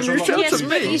shout at him, there's a you lot. shout Yes, at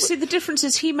but me. you see, the difference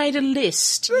is he made a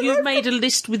list. You made a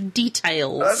list with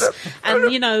details.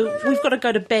 And, you know, we've got to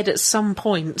go to bed at some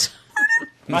point.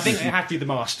 I think it had to be the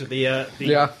Master. The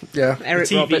Yeah. Eric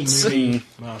TV Roberts. movie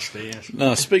Master, yes.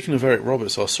 No, speaking of Eric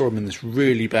Roberts, I saw him in this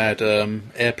really bad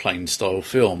airplane-style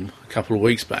film a couple of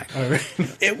weeks back. Oh, really?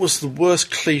 It was the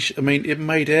worst cliche. I mean, it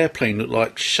made Airplane look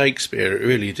like Shakespeare. It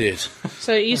really did.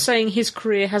 So you're saying his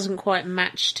career hasn't quite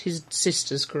matched his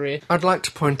sister's career? I'd like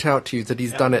to point out to you that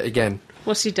he's done it again.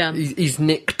 What's he done? He's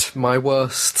nicked my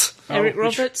worst. Eric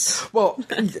Roberts? Well,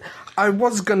 I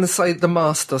was going to say The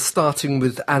Master, starting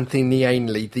with Anthony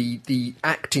Ainley. The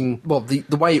acting, well,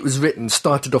 the way it was written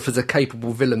started off as a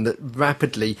capable villain that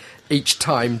rapidly, each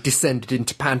time, descended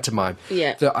into pantomime.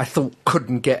 Yeah. That I thought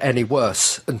couldn't get any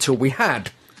worse until we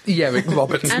had the Eric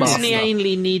Roberts Master. Anthony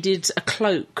Ainley needed a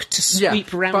cloak to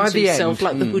sweep by round the himself end.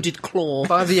 like the hooded claw.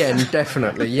 By the end,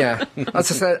 definitely, yeah.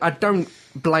 As I said, I don't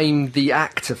blame the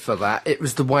actor for that. It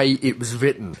was the way it was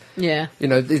written. Yeah. You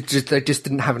know, they just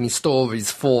didn't have any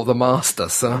stories for the master,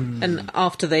 so... And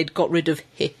after they'd got rid of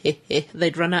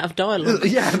they'd run out of dialogue.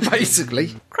 Yeah,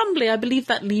 basically. Crumbly, I believe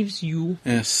that leaves you.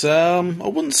 Yes, I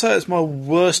wouldn't say it's my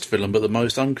worst villain, but the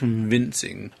most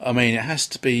unconvincing. I mean, it has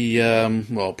to be,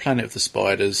 Planet of the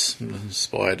Spiders.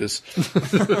 Spiders.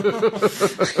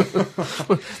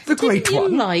 The great Didn't you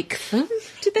one. like them?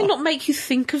 Did they not make you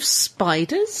think of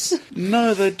spiders?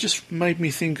 No, they just made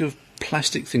me think of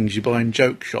plastic things you buy in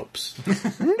joke shops. Before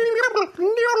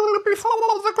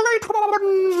the great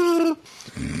one.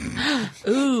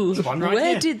 Ooh, one right where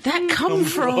here. did that come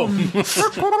from?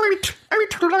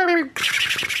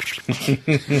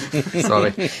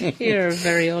 Sorry. You're a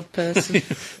very odd person.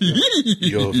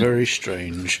 You're very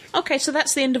strange. Okay, so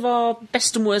that's the end of our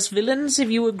best and worst villains. If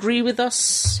you agree with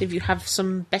us, if you have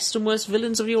some best and worst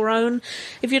villains of your own,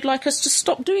 if you'd like us to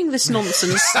stop doing this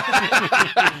nonsense,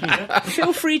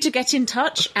 feel free to get in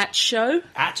touch at show.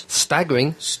 At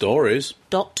Staggering. Stories.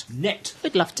 net.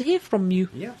 We'd love to hear from you.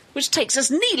 Yeah. Which takes us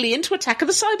neatly into Attack of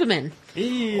the Cybermen.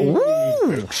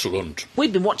 Ooh. Excellent.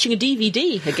 We've been watching a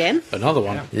DVD again, Another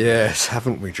one. Yes,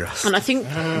 haven't we just? and I think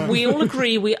we all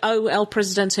agree we owe El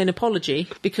Presidente an apology,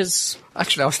 because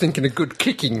Actually, I was thinking a good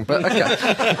kicking, but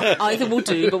okay. either will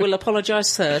do, but we'll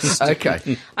apologise first.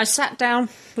 Okay. I sat down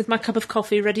with my cup of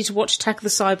coffee, ready to watch Attack of the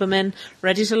Cybermen,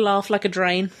 ready to laugh like a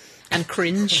drain and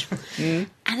cringe. And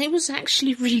it was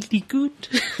actually really good.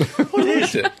 What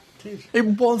is it? It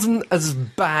wasn't as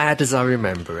bad as I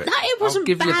remember it. No, it wasn't I'll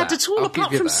give you bad that. at all, I'll apart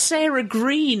give you from that. Sarah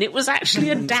Green. It was actually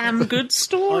a damn good I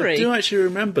story. do actually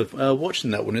remember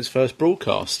watching that when it's first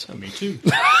broadcast. Me too.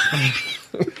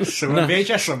 So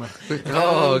VHS summer.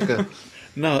 Oh, good.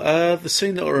 No, the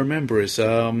scene that I remember is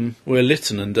where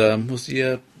Lytton and what's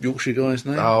the Yorkshire guy's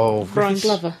name? Oh, Brian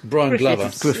Glover. Brian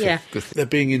Glover. Griffiths, Yeah. They're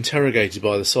being interrogated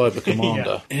by the cyber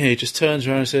commander. Yeah, he just turns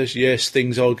around and says, "Yes,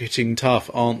 things are getting tough,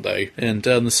 aren't they?" And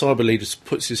the cyber leader just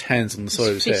puts his hands on the side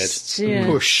of his Fists, yeah.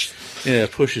 push. head. Yeah,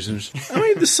 pushes him. I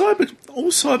mean,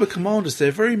 all cyber commanders,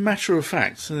 they're very matter of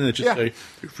fact. And they just Yeah. say,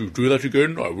 "If you do that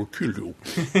again, I will kill you."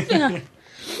 Yeah.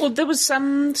 Well, there was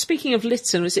speaking of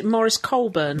Lytton, was it Maurice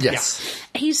Colburn? Yes.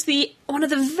 He's one of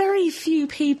the very few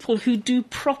people who do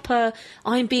proper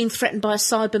 "I'm being threatened by a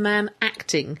Cyberman"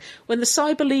 acting. When the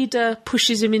cyber leader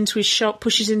pushes into his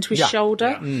Yeah.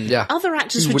 shoulder, Yeah. other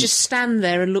actors would just stand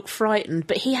there and look frightened,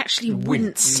 but he actually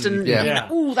winced and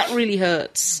Yeah. "Ooh, that really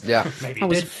hurts." Yeah. Maybe I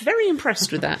was did. very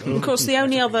impressed with that. Of course, there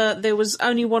was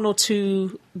only one or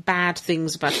two bad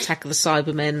things about Attack of the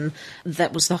Cybermen.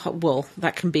 That was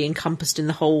that can be encompassed in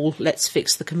the whole "let's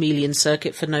fix the chameleon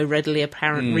circuit for no readily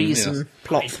apparent reason"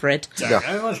 plot thread. No,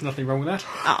 there's nothing wrong with that.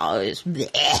 Oh, it's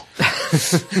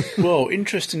bleh. Well,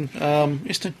 interesting.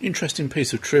 It's an interesting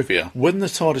piece of trivia. When the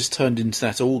TARDIS turned into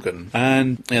that organ,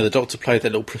 and the Doctor played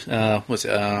that little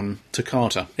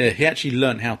toccata. Yeah, he actually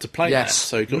learnt how to play that, Yes.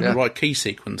 so he got Yeah. the right key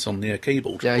sequence on the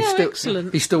keyboard. Yeah,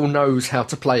 Excellent. he still knows how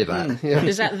to play that. Yeah.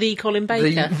 Is that the Colin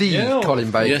Baker? The Yeah. Colin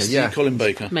Baker, Yes, yeah. Colin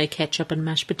Baker. May ketchup and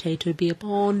mashed potato be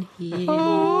upon him.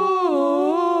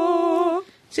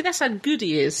 See, that's how good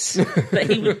he is, that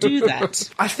he would do that.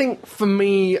 I think for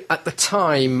me at the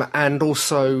time, and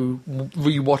also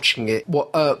rewatching it,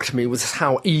 what irked me was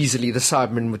how easily the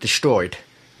Cybermen were destroyed.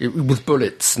 With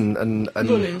bullets and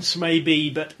Bullets,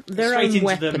 maybe, but Their straight own into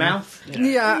weapon. the mouth.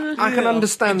 Yeah, I can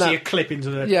understand Empty that. a clip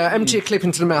into the... Yeah, empty a clip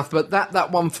into the mouth, but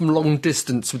that one from long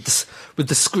distance with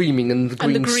the screaming and the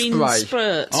green, And the green spray.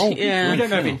 spurt. Oh, yeah. We don't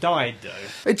know if it died,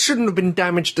 though. It shouldn't have been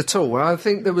damaged at all. I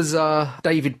think there was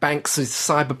David Banks'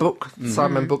 Cybermen book David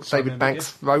Cybermen,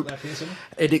 Banks yeah. wrote. Left here somewhere.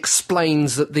 It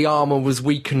explains that the armour was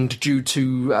weakened due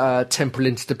to temporal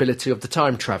instability of the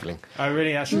time travelling. Oh,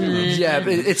 really? That's Yeah,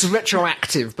 but it's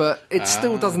retroactive, but it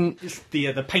still doesn't... It's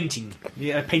the painting.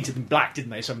 Yeah, painted in black,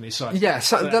 didn't they? Some of these sites. Yeah,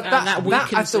 so that I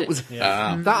weakens thought it. was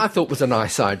that I thought was a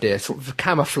nice idea, sort of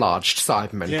camouflaged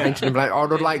Cybermen, Yeah. painted in black. I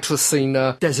would have liked to have seen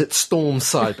Desert Storm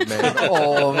Cybermen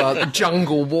or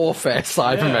Jungle Warfare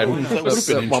Cybermen. that would have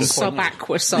been at one point.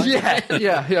 Sub-aqua side.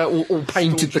 Yeah, all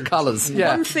painted the colours. Yeah,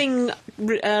 One thing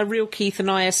Real Keith and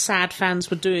I, as sad fans,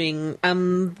 were doing,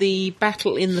 the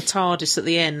battle in the TARDIS at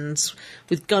the end,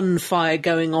 with gunfire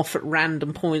going off at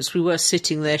random points, we were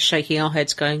sitting there shaking our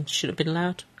heads going, should have been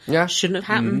allowed. Yeah. Shouldn't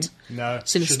have happened. No,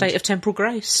 It's in a shouldn't. state of temporal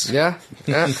grace. yeah.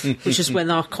 Which is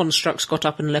when our constructs got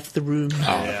up and left the room.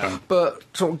 But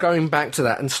sort of going back to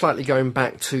that and slightly going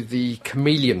back to the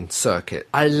chameleon circuit,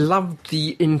 I loved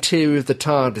the interior of the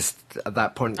TARDIS at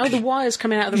that point. Oh, the wires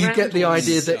coming out of the You round get the ones.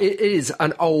 idea that it is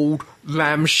an old,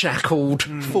 ramshackled,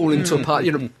 falling to apart,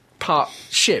 part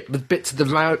ship with bits of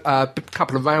the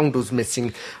couple of roundels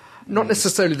missing. Not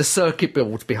necessarily the circuit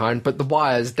board behind, but the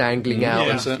wires dangling out.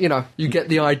 Yeah. And, you know, you get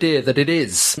the idea that it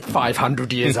is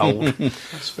 500 years old. I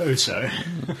suppose so.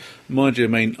 Mind you, I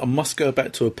mean, I must go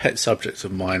back to a pet subject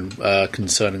of mine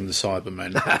concerning the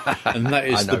Cybermen, and that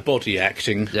is the body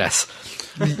acting. Yes.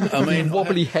 I mean,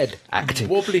 Wobbly head acting.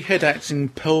 wobbly head acting,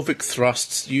 pelvic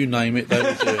thrusts, you name it, they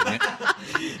were doing it.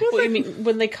 What do you mean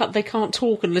when they can't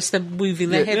talk unless they're moving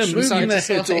their heads from moving side their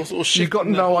to heads side? or You've got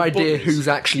shifting no their idea bodies. who's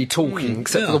actually talking,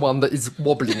 except for yeah. the one that is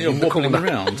wobbling in the wobbling corner.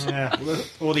 around. Yeah,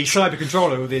 or the cyber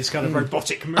controller with his kind of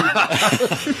robotic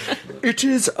movement. It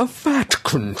is a fat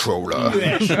controller.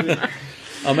 Yes.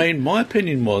 I mean, my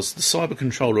opinion was the cyber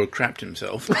controller had crapped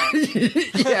himself.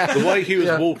 Yeah. The way he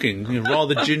was walking, you know,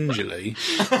 rather gingerly.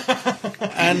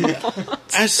 And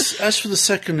as for the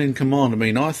second in command, I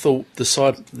mean, I thought the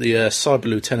cyber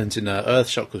lieutenant in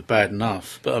Earthshock was bad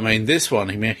enough, but I mean, this one,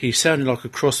 he sounded like a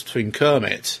cross between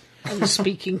Kermit. And the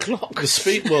speaking clock.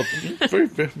 Very,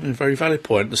 very, very valid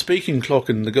point. The speaking clock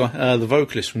and the guy, the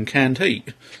vocalist from Canned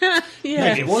Heat. Yeah,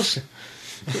 Maybe it was.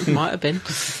 it might have been.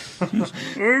 I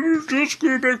will just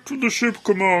go back to the ship,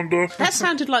 Commander. That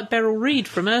sounded like Beryl Reid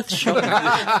from Earthshock.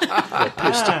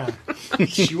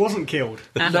 She wasn't killed.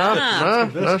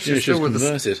 No, She she's was still just with us.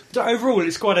 converted. So overall,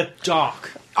 it's quite a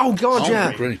dark, Oh, God, I yeah.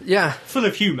 agree. Yeah. full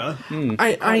of humour.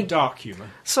 I Dark humour.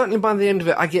 certainly by the end of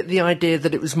it, I get the idea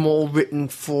that it was more written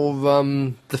for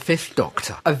the Fifth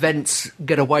Doctor. Events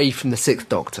get away from the Sixth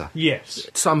Doctor. Yes.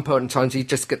 At some point in times, he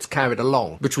just gets carried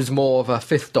along, which was more of a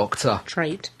Fifth Doctor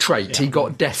Trait. trait. He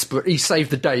got desperate. He saved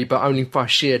the day, but only by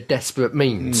sheer desperate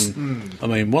means. I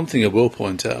mean, one thing I will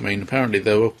point out, I mean, apparently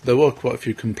there were quite a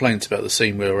few complaints about the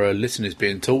scene where Lytton is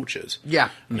being tortured. Yeah.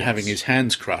 And having his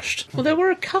hands crushed. Well, there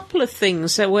were a couple of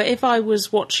things that were, if I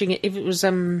was watching it, if it was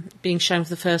being shown for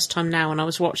the first time now, and I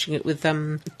was watching it with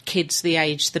kids the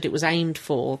age that it was aimed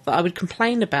for, that I would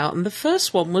complain about. And the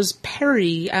first one was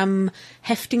Perry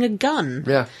hefting a gun.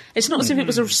 Yeah. It's not as if it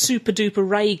was a super duper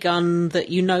ray gun that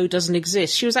you know doesn't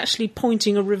exist. She was actually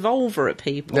pointing a revolver at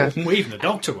people. Yeah. Well, even the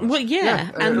Doctor was. Well,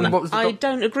 yeah, and and what was the I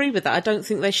don't agree with that. I don't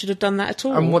think they should have done that at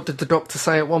all. And what did the Doctor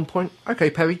say at one point? Okay,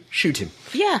 Perry, shoot him.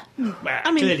 Yeah, Well,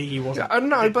 I mean, clearly he wasn't.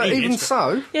 No, but Didn't mean even it,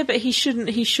 so... yeah, but he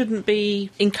shouldn't be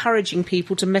encouraging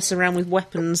people to mess around with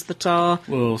weapons that are.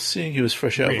 Well, seeing he was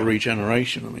fresh out of Real.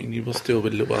 regeneration, I mean, he was still a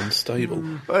little unstable.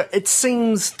 It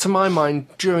seems, to my mind,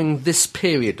 during this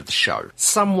period of the show,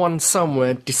 someone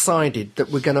somewhere decided that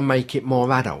we're going to make it more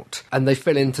adult. And they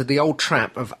fell into the old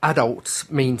trap of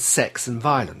adults means sex and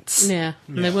violence. Yeah,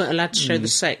 and they weren't allowed to show the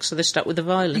sex, so they stuck with the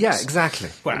violence. Yeah, exactly.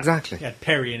 Well, exactly. He had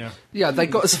Perry in a. Yeah, they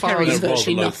got as far Perry's as...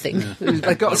 virtually rather low, nothing. yeah.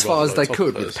 They got as far as they Top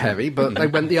could person. with Perry, but they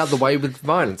went the other way with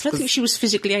violence. I don't think she was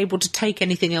physically able to take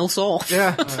anything else off.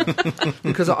 Yeah,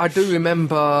 because I do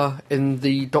remember in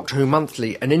the Doctor Who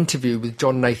Monthly an interview with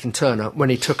John Nathan Turner when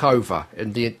he took over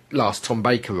in the last Tom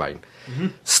Baker reign,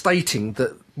 stating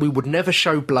that we would never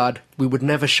show blood, we would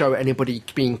never show anybody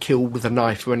being killed with a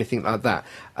knife or anything like that.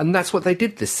 And that's what they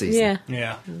did this season.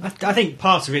 Yeah. Yeah. I think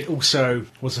part of it also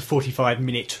was a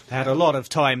 45-minute. They had a lot of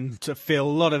time to fill,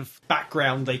 a lot of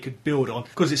background they could build on.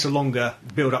 Because it's a longer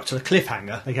build up to the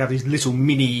cliffhanger, they have these little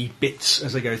mini bits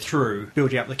as they go through,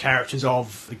 building up the characters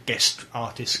of the guest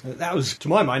artists. That was, to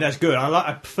my mind, that's good.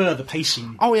 I prefer the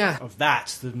pacing of that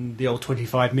than the old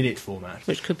 25-minute format.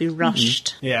 Which could be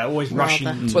rushed. Yeah, always Rather.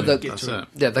 rushing to Well, get That's to it. it.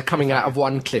 Yeah, they're coming out of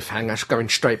one cliffhanger, going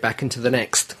straight back into the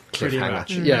next Pretty cliffhanger.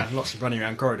 much. Yeah. Lots of running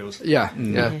around corridors. Yeah,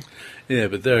 yeah. Yeah,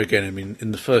 but there again, I mean,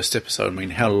 in the first episode, I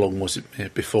mean, how long was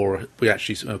it before we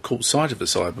actually caught sight of the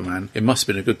Cyberman? It must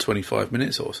have been a good 25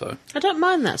 minutes or so. I don't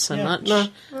mind that so much.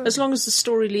 As long as the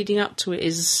story leading up to it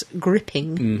is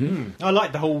gripping. I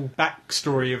like the whole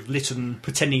backstory of Lytton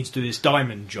pretending to do this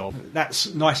diamond job.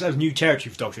 That's nice. That was new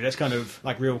territory for Doctor Who. That's kind of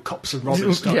like real cops and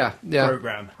robbers style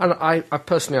program. And I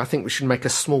personally, I think we should make a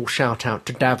small shout out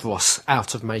to Davros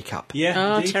out of makeup. Yeah.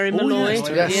 Oh, indeed. Terry Malloy. yes.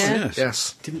 Yes, Yeah.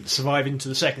 yes. Didn't survive into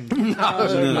the second.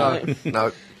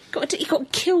 No. He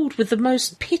got killed with the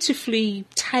most pitifully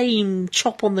tame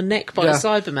chop on the neck by Yeah. the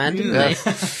Cyberman, didn't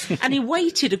he? And he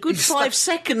waited a good 5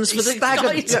 seconds for the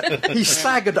guy to... He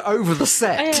staggered over the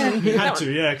set. He had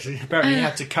to, yeah, because apparently he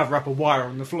had to cover up a wire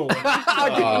on the floor.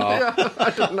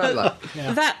 I didn't know that.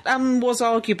 That was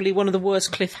arguably one of the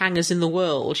worst cliffhangers in the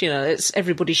world. You know, it's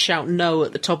everybody shout no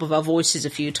at the top of our voices a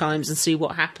few times and see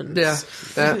what happens. Yeah,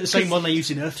 yeah. The same one they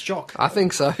used in Earthshock. I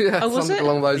think so. Yeah, Oh, was something it?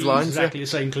 along those They used lines. exactly the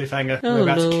same cliffhanger. Oh, We're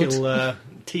about Lord. to kill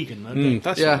Tegan. weren't they?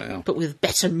 That's Yeah. right. Yeah. But with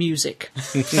better music.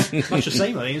 Much the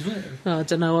same, I think, isn't it? Oh, I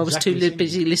don't know, I was Exactly too the same.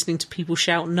 busy listening to people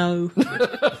shout no.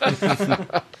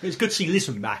 It's good to see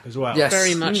Lisbon back as well. Yes.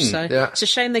 Very much so. Yeah. It's a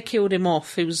shame they killed him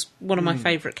off. He was one of my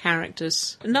favourite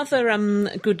characters. Another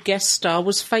good guest star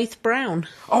was Faith Brown.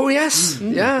 Oh, yes.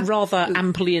 Yeah. Rather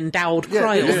amply endowed Yeah,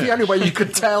 Cryon. it was the only way you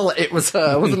could tell it was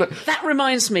her, wasn't it? That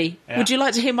reminds me. Yeah. Would you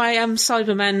like to hear my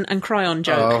Cybermen and Cryon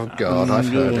joke? Oh, God, I've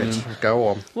heard it. Go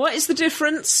on. What is the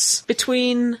difference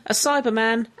between a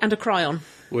Cyberman and a Cryon?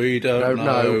 We don't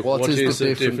know what is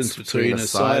the difference between a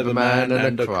Cyberman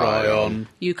and a Cryon.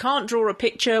 You can't draw a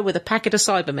picture with a packet of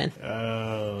Cybermen.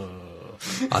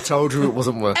 I told you it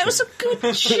wasn't worth That it. was a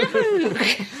good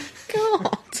joke.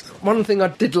 God. One thing I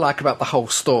did like about the whole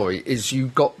story is you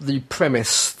got the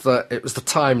premise that it was the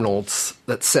Time Lords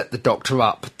that set the Doctor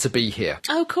up to be here.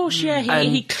 Oh, of course, yeah. And-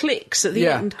 He clicks at the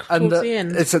Yeah, end, and towards the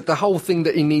end. it's that the whole thing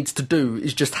that he needs to do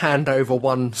is just hand over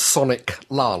one sonic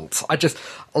lance. I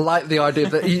like the idea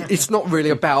that it's not really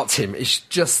about him. It's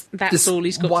just That's this all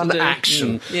he's got one to do.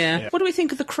 action. Yeah. What do we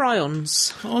think of the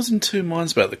Cryons? I was in two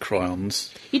minds about the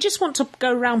Cryons. You just want to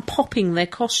go around popping their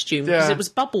costume because Yeah. it was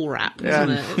bubble wrap, Yeah.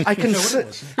 wasn't it? I can. what it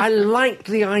was. I like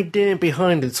the idea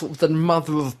behind it, sort of the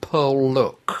mother of pearl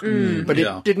look, but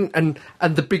Yeah. it didn't.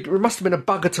 And the big. It must have been a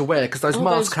bugger to wear because those Oh,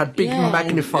 masks those- had big yeah.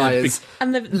 magnifiers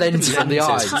And the lenses on the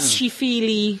eyes.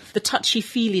 the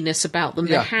touchy-feeliness about them.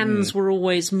 Yeah. Their hands were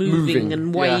always moving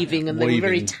and yeah. waving, and they were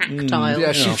very Waving. tactile.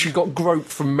 Yeah, she got groped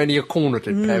from many a corner,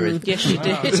 did Perry. Yes, she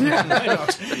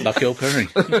did. Lucky old Perry.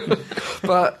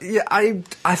 But yeah,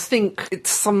 I think it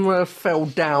somewhere fell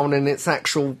down in its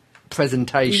actual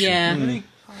presentation. Yeah.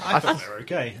 I thought they were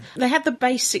okay. They had the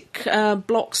basic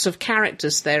blocks of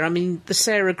characters there. I mean, the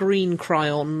Sarah Green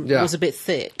Cryon Yeah. was a bit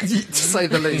thick. To say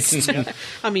the least.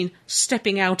 I mean,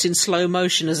 stepping out in slow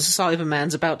motion as a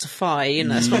Cyberman's about to fire,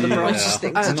 that's not the brightest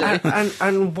thing to do.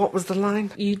 And what was the line?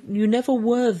 You never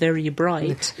were very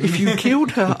bright. If you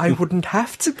killed her, I wouldn't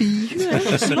have to be.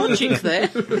 There's logic there.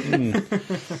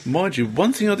 Mind you,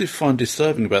 one thing I did find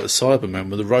disturbing about the Cybermen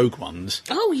were the rogue ones.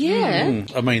 Oh, yeah.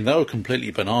 I mean, they were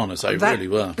completely bananas. They really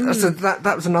were. So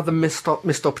that was another missed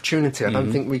opportunity. I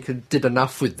don't think we did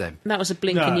enough with them. That was a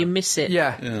blink No. and you miss it.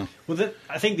 Yeah. Well,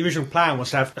 I think the original plan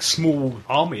was to have a small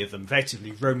army of them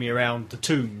effectively roaming around the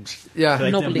tombs. Yeah. So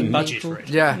they didn't have the Nobbling budget people. for it.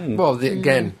 Yeah, well,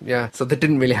 again, yeah. So they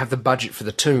didn't really have the budget for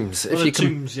the tombs. Well, the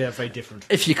tombs, very different.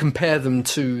 If you compare them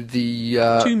to the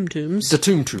Tombs. the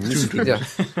tombs,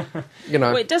 yeah,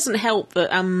 Well, it doesn't help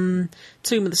that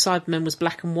Tomb of the Cybermen was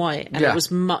black and white, and Yeah. it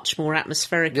was much more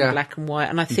atmospheric Yeah. in black and white,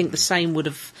 and I think the same would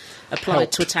have applied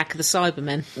Helped. to Attack of the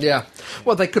Cybermen. yeah.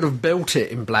 Well, they could have built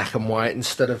it in black and white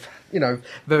instead of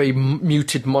very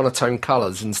muted monotone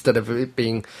colours instead of it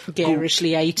being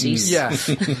Garishly 80s. Yeah,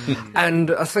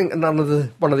 and I think one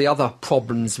of the other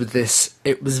problems with this,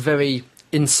 it was very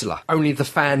insular. Only the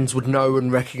fans would know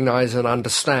and recognise and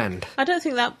understand. I don't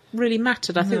think that really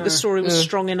mattered. I think the story was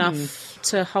strong enough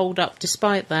to hold up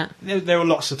despite that. There were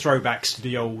lots of throwbacks to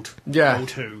the old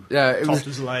Who. Yeah, it was.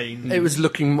 Totter's Lane. It was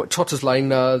looking Totter's Lane.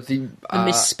 The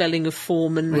Misspelling of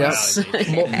Foreman. yeah, was-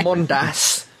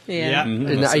 Mondas Yeah. in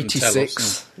That's in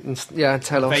 '86. Yeah,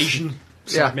 Telos. Invasion.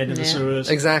 Yeah. Men in the Yeah. sewers.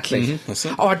 Exactly. That's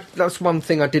it. Oh, that's one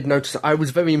thing I did notice. I was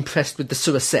very impressed with the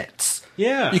sewer sets.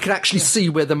 Yeah. You could actually see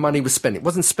where the money was spent. It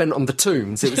wasn't spent on the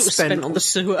tombs. It It was spent on the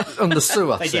sewer. on the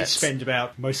sewer They did sets. spend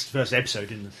about most of the first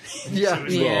episode in the Yeah.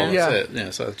 sewers. Yeah. Well, Yeah. that's it. Yeah,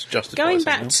 so it's justified. Going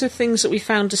back to things that we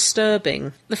found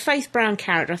disturbing, the Faith Brown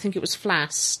character, I think it was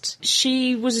Flast,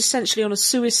 she was essentially on a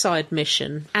suicide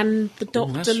mission, and the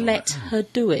Doctor that's right. let her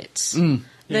do it.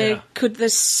 Yeah.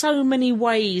 There's so many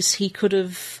ways he could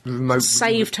have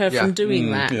saved her yeah. from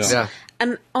doing that. yeah. Yeah.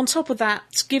 And on top of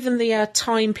that, given the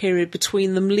time period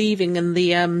between them leaving and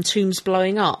the tombs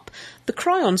blowing up, the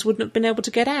Cryons wouldn't have been able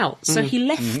to get out. So he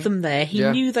left them there. He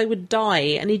Yeah. knew they would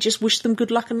die, and he just wished them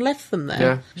good luck and left them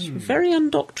there. Yeah. Very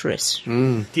undoctorous.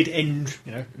 Did end,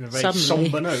 in a very Suddenly.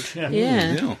 somber note. Yeah.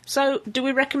 Yeah. Yeah. So, do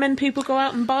we recommend people go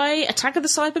out and buy Attack of the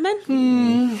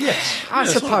Cybermen? Yes. I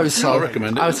suppose so. I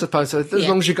recommend it. I suppose so. As Yeah.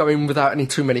 long as you go in without any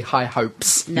too many high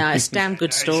hopes. No, it's a damn good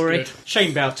It's story. good.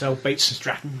 Shame about Bates and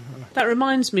Stratton. That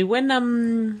reminds me,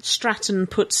 when Stratton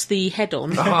puts the head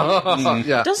on,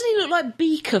 Yeah. doesn't he look like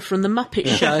Beaker from the Muppet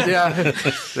Show? Yeah.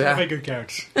 Very Yeah. good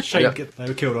characters. Shame Yeah. they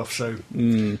were killed off so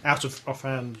out of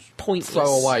offhand. Pointless.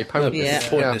 Throw away. Pointless. Yeah.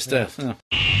 Pointless death. Yeah.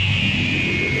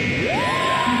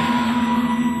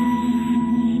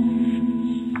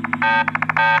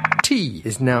 Tea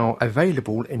is now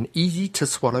available in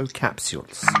easy-to-swallow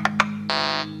capsules.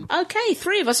 Okay,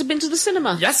 3 of us have been to the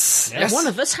cinema. Yes. Yes. One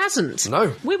of us hasn't.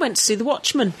 No. We went to see The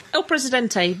Watchmen. El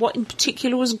Presidente, what in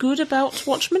particular was good about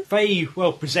Watchmen? Very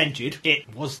well presented. It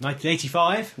was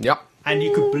 1985. Yep. And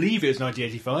you could believe it was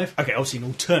 1985. Okay, obviously an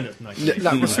alternate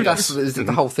 1985.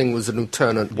 The whole thing was an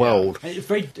alternate world. And it's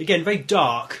very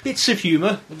dark. Bits of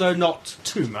humour, although not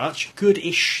too much.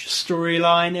 Good-ish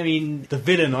storyline. I mean, the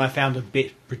villain I found a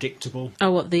bit predictable.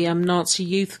 Oh, what, the Nazi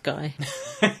youth guy?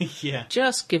 Yeah.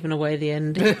 Just giving away the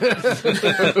ending.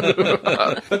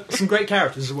 But some great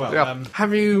characters as well. Yeah.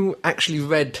 Have you actually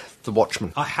read The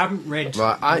Watchmen? I haven't read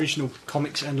the original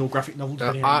comics and or graphic novels.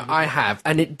 I have,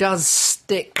 and it does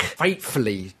stick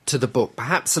faithfully to the book,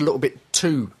 perhaps a little bit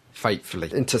too faithfully,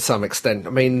 and to some extent.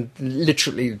 I mean,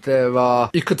 literally, you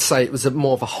could say it was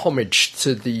more of a homage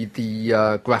to the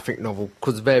graphic novel,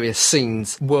 because various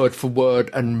scenes, word for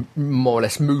word and more or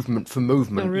less movement for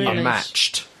movement, are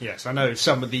matched. Yes, I know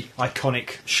some of the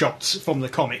iconic shots from the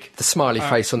comic. The smiley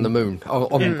face on the moon,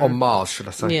 on Mars, should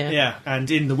I say. Yeah,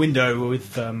 and in the window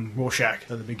with Rorschach at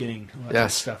the beginning, all that sort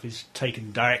of stuff is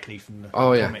taken directly from the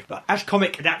comic. But as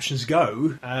comic adaptations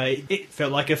go, it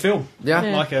felt like a film,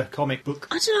 like a comic book.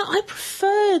 I don't know, I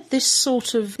preferred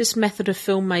this method of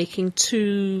filmmaking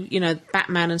to,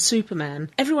 Batman and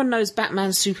Superman. Everyone knows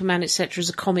Batman, Superman, etc.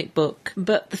 is a comic book,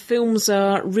 but the films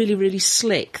are really, really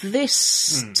slick.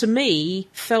 This, to me,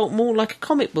 felt more like a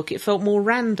comic book. It felt more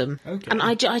random. Okay. And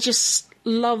I just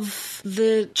love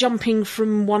the jumping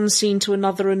from one scene to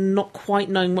another and not quite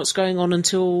knowing what's going on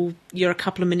until you're a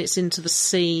couple of minutes into the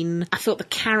scene. I thought the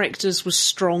characters were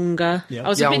stronger. I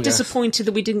was a bit disappointed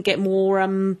that we didn't get more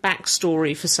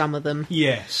backstory for some of them.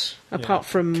 Yes. Apart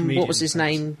from, what was his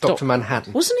name? Dr.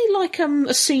 Manhattan. Wasn't he like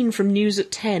a scene from News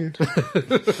at 10?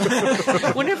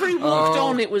 Whenever he walked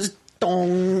on, it was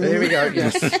dong. Here we go,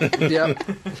 yes. Yep.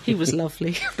 He was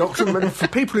lovely. For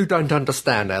people who don't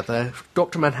understand out there,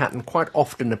 Dr. Manhattan quite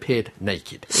often appeared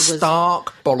naked.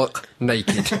 Stark, bollock,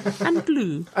 naked. And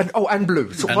blue. And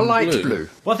blue. Sort of a light blue.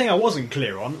 One thing I wasn't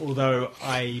clear on, although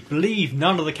I believe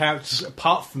none of the characters,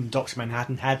 apart from Dr.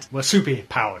 Manhattan, were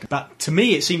super-powered. But to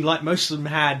me, it seemed like most of them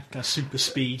had super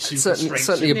speed, super strength.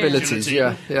 Certainly abilities,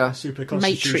 yeah. Super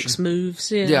constitution. Matrix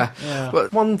moves, yeah.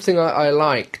 But one thing I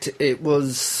liked, it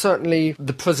was certainly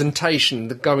the presentation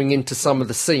going into some of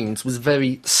the scenes was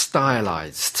very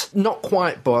stylised. Not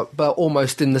quite, but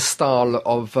almost in the style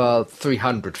of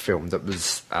 300 film that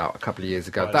was out a couple of years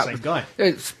ago. By the same guy.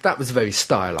 That was very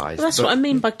stylised. Well, that's what I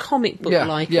mean by comic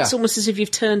book-like. It's almost as if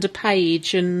you've turned a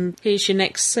page and here's your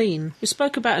next scene. We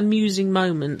spoke about amusing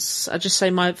moments. I just say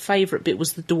my favourite bit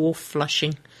was the dwarf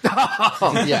flushing.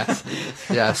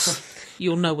 Yes.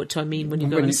 You'll know what I mean when you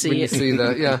go and see it. You see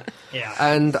that, yeah.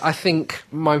 And I think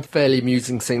my fairly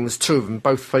amusing scene was two of them,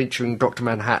 both featuring Dr.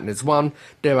 Manhattan. Is one,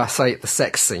 dare I say it, the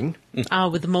sex scene.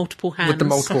 With the multiple hands. With the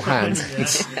multiple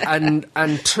hands. And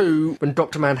two, when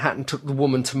Dr. Manhattan took the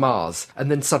woman to Mars and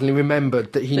then suddenly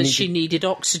remembered that she needed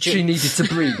oxygen. She needed to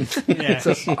breathe.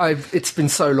 So it's been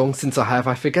so long since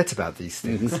I forget about these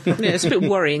things. It's a bit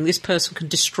worrying. This person can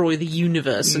destroy the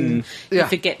universe and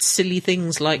forget silly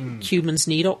things like humans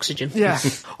need oxygen. Yeah.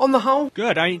 On the whole,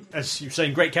 good. As you're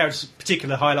saying, great characters.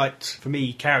 Particular highlight for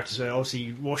me, characters are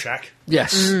obviously Rorschach.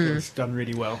 Yes. It's done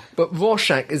really well. But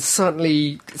Rorschach is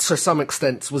certainly, to some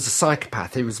extent, was a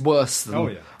psychopath. He was worse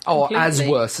than... Or as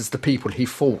worse as the people he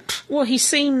fought. Well, he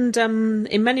seemed,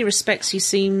 in many respects, he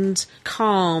seemed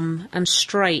calm and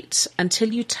straight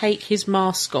until you take his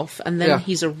mask off, and then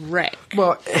he's a wreck.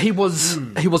 Well, he was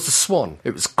a swan.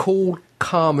 It was cool,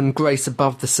 calm and grace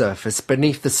above the surface.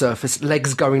 Beneath the surface,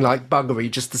 legs going like buggery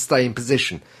just to stay in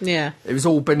position. Yeah. It was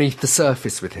all beneath the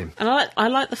surface with him. And I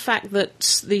like the fact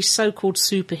that these so-called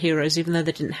superheroes, even though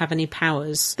they didn't have any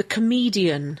powers, the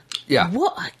comedian... Yeah.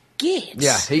 What a git.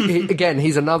 Yeah,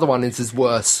 he's another one is his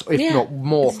worst, if not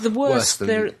more worse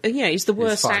than he's the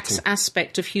worst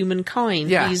aspect of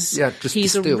humankind. Yeah, he's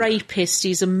a rapist,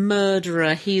 he's a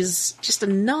murderer, he's just a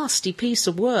nasty piece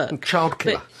of work. Child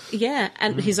killer.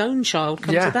 And his own child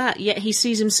come to that, yet he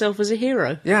sees himself as a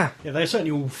hero. Yeah, they're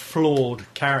certainly all flawed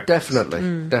characters.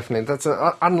 Definitely. That's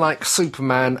unlike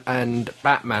Superman and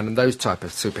Batman and those type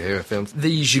of superhero films,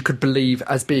 these you could believe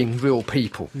as being real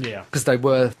people. Yeah. Because they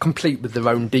were complete with their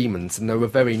own demons, and they were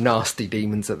very nasty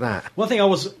demons at that. One thing I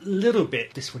was a little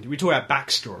bit disappointed, we talk about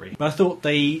backstory, but I thought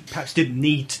they perhaps didn't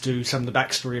need to do some of the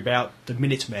backstory about the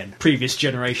Minutemen, previous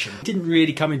generation. It didn't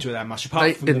really come into it that much,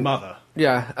 apart from the mother.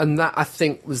 Yeah, and that, I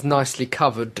think, was nicely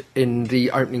covered in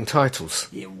the opening titles.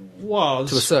 It was.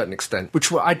 To a certain extent.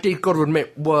 Which I did got to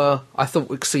admit I thought,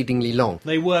 exceedingly long.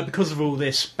 They were, because of all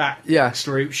this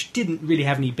backstory, which didn't really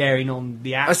have any bearing on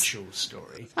the actual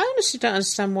story. I honestly don't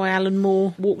understand why Alan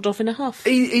Moore walked off in a huff.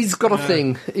 He's got a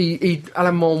thing.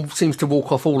 Alan Moore seems to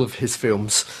walk off all of his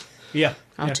films. Yeah.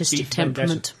 Artistic V for Vendetta.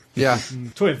 temperament. Yeah.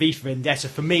 Talking of V for Vendetta,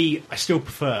 for me, I still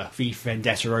prefer V for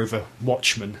Vendetta over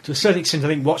Watchmen. To a certain extent, I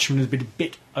think Watchmen has been a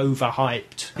bit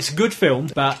overhyped. It's a good film,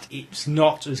 but it's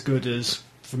not as good as,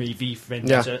 for me, V for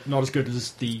Vendetta. Not as good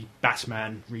as the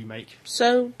Batman remake.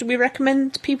 So, do we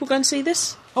recommend people go and see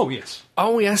this? Oh, yes.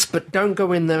 Oh, yes, but don't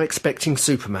go in there expecting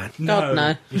Superman. God,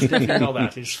 no. It's definitely not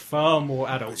that. It's far more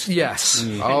adult. Yes.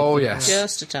 Oh, yes.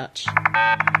 Just a touch.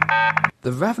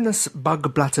 The ravenous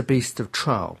bug bladder beast of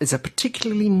Trial is a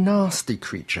particularly nasty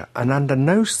creature, and under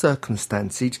no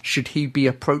circumstances should he be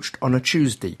approached on a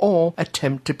Tuesday or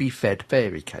attempt to be fed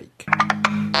fairy cake.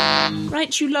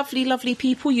 Right, you lovely, lovely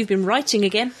people, you've been writing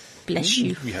again. Bless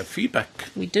you. We have feedback.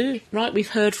 We do. Right, we've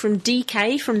heard from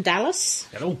DK from Dallas.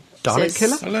 Hello. Dalek Says-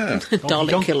 Killer? Hello.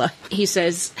 Dalek Killer. He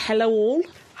says, hello all.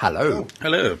 Hello.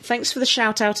 Hello. Thanks for the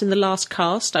shout out in the last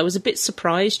cast. I was a bit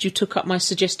surprised you took up my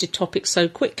suggested topic so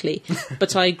quickly,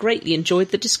 but I greatly enjoyed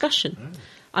the discussion.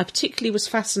 I particularly was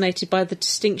fascinated by the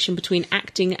distinction between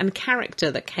acting and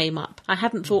character that came up. I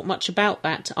hadn't thought much about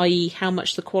that, i.e. how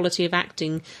much the quality of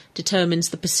acting determines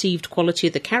the perceived quality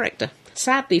of the character.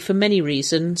 Sadly, for many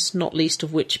reasons, not least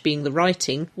of which being the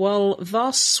writing, while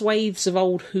vast swathes of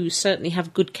old Who certainly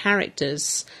have good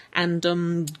characters and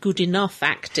good enough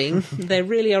acting, there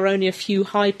really are only a few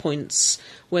high points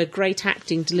where great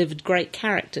acting delivered great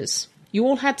characters. You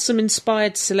all had some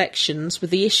inspired selections,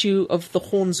 with the issue of the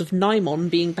Horns of Nimon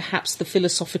being perhaps the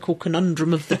philosophical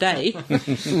conundrum of the day.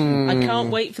 I can't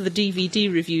wait for the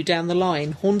DVD review down the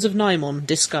line. Horns of Nimon,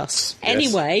 discuss.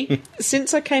 Anyway,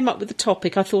 since I came up with the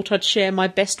topic, I thought I'd share my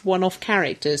best one-off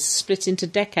characters, split into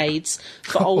decades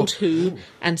for Old Who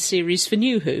and series for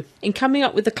New Who. In coming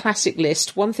up with the classic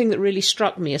list, one thing that really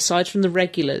struck me, aside from the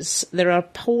regulars, there are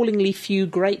appallingly few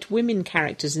great women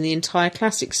characters in the entire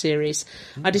classic series.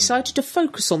 I decided to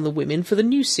focus on the women for the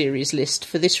new series list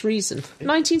for this reason.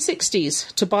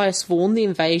 1960s, Tobias Vaughan, The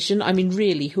Invasion, I mean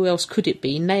really, who else could it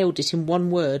be? Nailed it in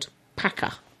one word.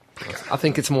 Packer. I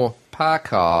think it's more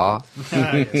Packer.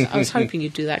 I was hoping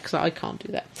you'd do that, because I can't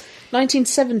do that.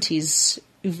 1970s,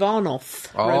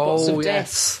 Ivanov, Robots of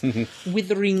yes. Death,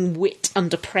 withering wit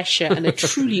under pressure and a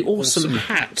truly awesome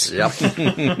hat. Yep.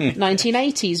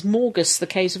 1980s, Morgus, The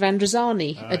Case of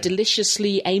Androzani, a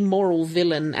deliciously amoral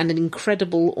villain and an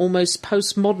incredible, almost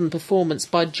postmodern performance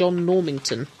by John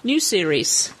Normington. New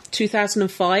series,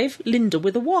 2005, Linda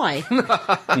with a Y.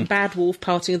 Bad Wolf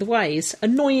Parting of the Ways.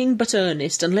 Annoying but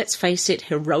earnest, and let's face it,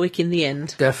 heroic in the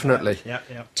end. Definitely. Yeah.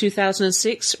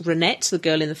 2006, Renette, The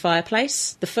Girl in the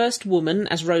Fireplace. The first woman,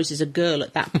 as Rose is a girl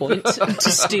at that point,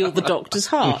 to steal the Doctor's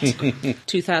heart.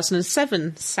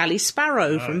 2007, Sally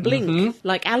Sparrow from Blink.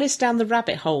 Like Alice down the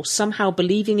rabbit hole, somehow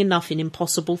believing enough in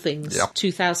impossible things. Yep.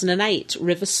 2008,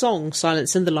 River Song,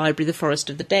 Silence in the Library, The Forest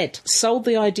of the Dead. Sold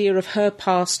the idea of her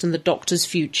past and the Doctor's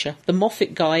future. The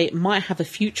Moffat guy might have a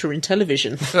future in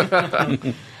television.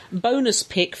 Bonus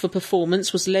pick for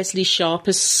performance was Leslie Sharp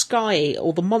as Sky,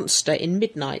 or the monster in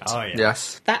Midnight. Oh, yeah.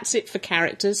 Yes. That's it for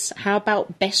characters. How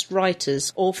about best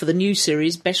writers? Or for the new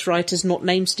series, best writers not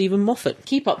named Stephen Moffat.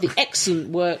 Keep up the excellent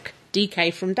work,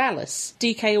 DK from Dallas.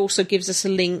 DK also gives us a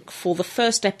link for the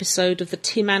first episode of the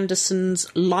Tim Anderson's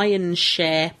Lion's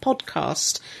Share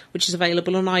podcast, which is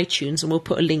available on iTunes, and we'll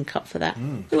put a link up for that.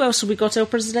 Who else have we got, El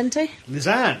Presidente?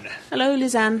 Lizanne. Hello,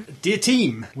 Lizanne. Dear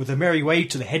team, with a merry wave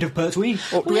to the head of Pertwee.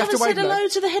 Oh, do We we have to haven't wave said hello now?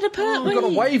 to the head of Pertwee. We've got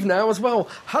a wave now as well.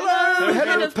 Hello,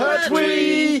 head of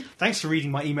Pertwee. Thanks for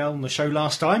reading my email on the show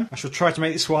last time. I shall try to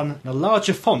make this one in a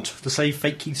larger font to save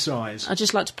fakey size. I'd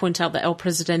just like to point out that El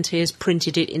Presidente has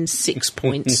printed it in 6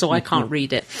 points, so I can't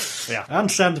read it. Yeah, I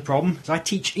understand the problem. I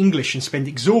teach English and spend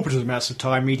exorbitant amounts of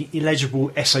time reading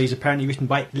illegible essays apparently written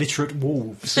by literate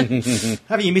wolves.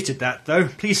 Having admitted that, though,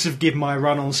 please forgive my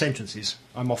run-on sentences.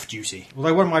 I'm off duty.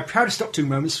 Although one of my proudest Doctor Who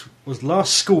moments was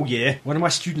last school year, one of my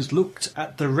students looked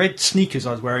at the red sneakers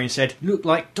I was wearing and said, "You look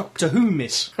like Doctor Who,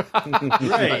 miss."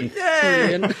 Hooray.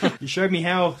 Brilliant. You showed me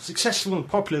how successful and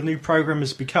popular the new programme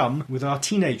has become with our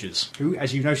teenagers, who,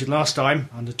 as you noted last time,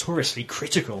 are notoriously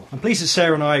critical. I'm pleased that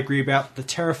Sarah and I agree about the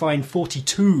terrifying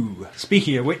 42.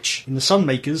 Speaking of which, in the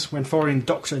Sunmakers, when following the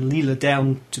Doctor and Leela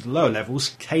down to the lower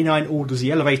levels, K9 orders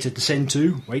the elevator to descend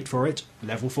to, wait for it,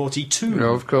 level 42.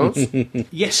 No, of course.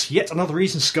 Yes, yet another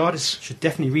reason Scardis should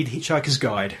definitely read Hitchhiker's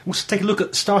Guide. Also take a look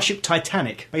at Starship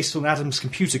Titanic, based on Adam's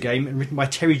computer game and written by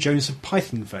Terry Jones of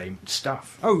Python fame.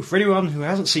 Stuff. Oh, for anyone who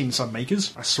hasn't seen The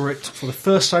Sunmakers, I saw it for the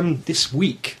first time this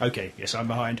week. Okay, yes, I'm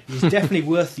behind. It's definitely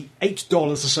worth the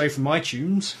 $8 or so from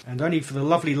iTunes, and only for the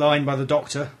lovely line by the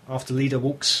Doctor after Leader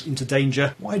walks into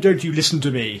danger. Why don't you listen to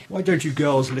me? Why don't you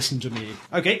girls listen to me?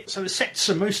 Okay, so the sets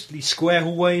are mostly square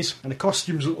hallways, and the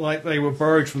costumes look like they were were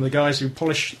borrowed from the guys who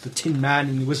polished the Tin Man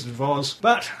in The Wizard of Oz.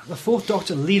 But the Fourth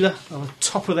Doctor and Leela are the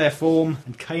top of their form,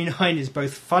 and K9 is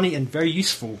both funny and very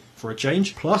useful for a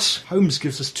change. Plus, Holmes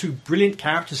gives us two brilliant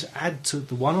characters to add to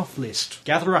the one-off list.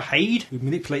 Gatherer Haid, who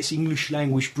manipulates English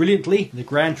language brilliantly in the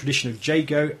grand tradition of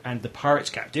Jago and the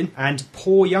Pirates Captain, and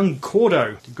poor young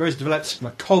Cordo, who grows developed from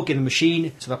a cog in a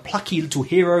machine to the plucky little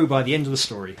hero by the end of the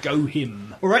story. Go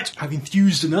him. Alright, I've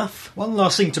enthused enough. One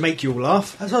last thing to make you all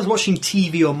laugh. As I was watching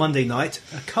TV on Monday night,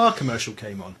 a car commercial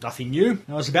came on. Nothing new, and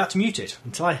I was about to mute it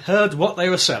until I heard what they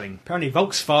were selling. Apparently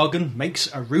Volkswagen makes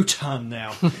a Rutan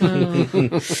now.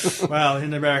 Well, in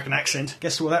an American accent,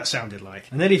 guess what that sounded like?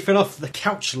 And then he fell off the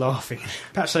couch laughing.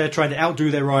 Perhaps they are trying to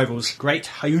outdo their rivals. Great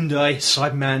Hyundai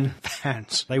Cybermen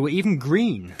fans. They were even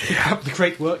green. Keep up the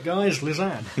great work, guys.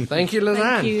 Lizanne. Thank you,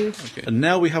 Lizanne. Thank you. Okay. And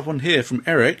now we have one here from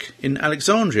Eric in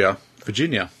Alexandria,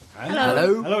 Virginia.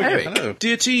 Hello, Hello, Eric. Hello.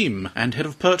 Dear team and head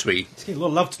of Pertwee. It's getting a lot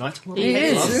of love tonight. He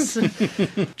is.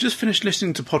 Just finished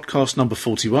listening to podcast number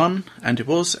 41, and it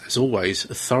was, as always,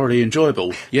 thoroughly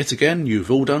enjoyable. Yet again,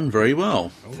 you've all done very well.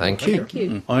 Thank you. Thank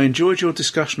you. I enjoyed your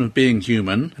discussion of being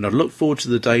human, and I look forward to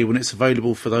the day when it's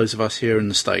available for those of us here in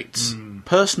the States.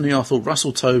 Personally, I thought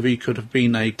Russell Tovey could have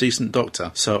been a decent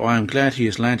doctor, so I am glad he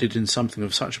has landed in something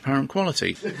of such apparent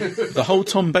quality. The whole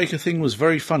Tom Baker thing was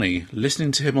very funny.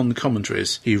 Listening to him on the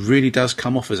commentaries, he really does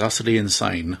come off as utterly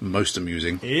insane. Most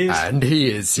amusing. He is. And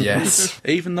he is, yes.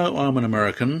 Even though I'm an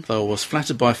American, though I was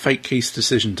flattered by Fake Keith's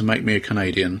decision to make me a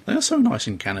Canadian, they are so nice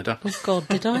in Canada. Oh, God,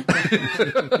 did I?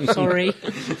 Sorry.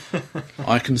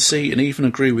 I can see and even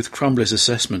agree with Crumbly's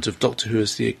assessment of Doctor Who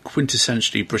as the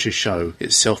quintessentially British show.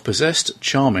 It's self-possessed,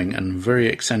 charming and very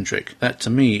eccentric. That to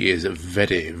me is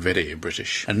very, very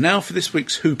British. And now for this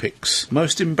week's Who Picks.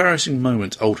 Most embarrassing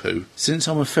moment, Old Who. Since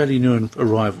I'm a fairly new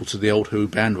arrival to the Old Who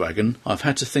bandwagon, I've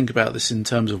had to think about this in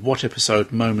terms of what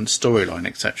episode, moment, storyline,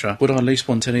 etc. would I at least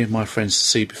want any of my friends to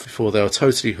see before they were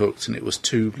totally hooked and it was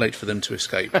too late for them to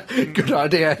escape. Good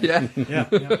idea, yeah.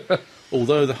 Yeah.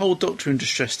 Although the whole Doctor in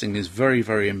Distress thing is very,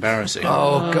 very embarrassing.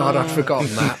 Oh, God, I'd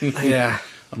forgotten that. Yeah.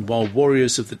 And while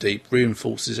Warriors of the Deep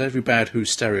reinforces every bad Who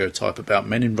stereotype about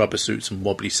men in rubber suits and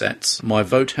wobbly sets, my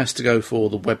vote has to go for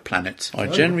The Web Planet. I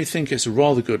generally think it's a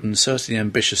rather good and certainly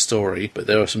ambitious story, but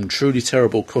there are some truly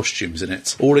terrible costumes in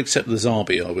it. All except the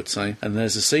Zarbi, I would say. And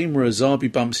there's a scene where a Zarbi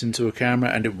bumps into a camera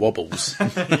and it wobbles.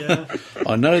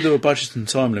 I know there were budget and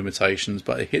time limitations,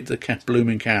 but it hit the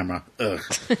blooming camera. Ugh.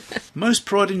 Most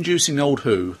pride-inducing Old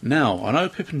Who. Now, I know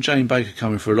Pip and Jane Baker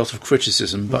coming for a lot of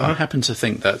criticism, but I happen to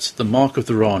think that The Mark of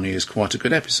the Rani is quite a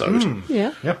good episode.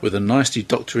 Yeah. With a nicely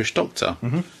doctorish Doctor,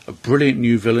 a brilliant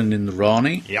new villain in the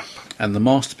Rani, Yep. and the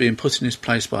Master being put in his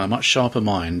place by a much sharper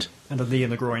mind. And a knee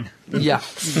in the groin. Yeah.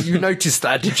 You noticed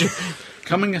that, did you?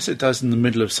 Coming as it does in the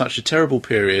middle of such a terrible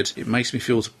period, it makes me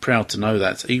feel proud to know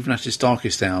that, even at its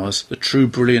darkest hours, the true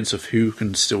brilliance of Who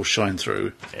can still shine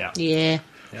through. Yeah. Yeah.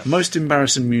 Most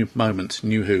embarrassing moment,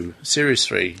 New Who. Series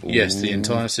 3. Yes, the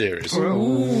entire series.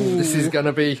 Ooh, this is going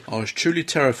to be... I was truly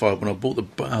terrified when I bought the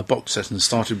box set and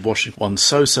started watching one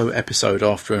so-so episode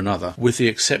after another. With the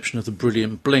exception of the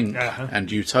brilliant Blink and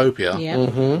Utopia,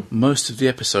 Yeah. most of the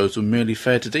episodes were merely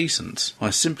fair to decent. I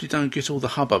simply don't get all the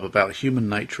hubbub about human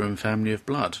nature and family of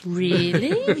blood.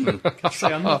 Really?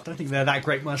 I don't think they're that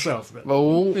great myself. But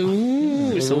Oh,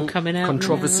 Ooh, it's all coming out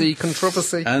controversy.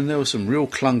 And there were some real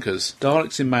clunkers.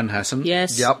 Daleks in Manhattan.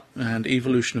 Yes. Yep. And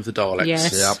Evolution of the Daleks.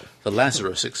 Yes. Yep. The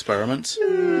Lazarus Experiment.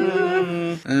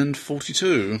 And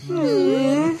 42.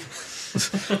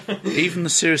 Even the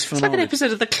series It's like an finale.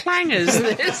 episode of The Clangers,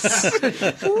 this.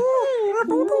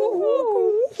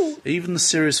 Even the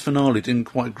series finale didn't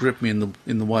quite grip me in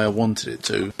the way I wanted it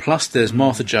to. Plus, there's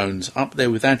Martha Jones up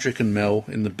there with Adric and Mel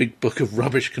in the Big Book of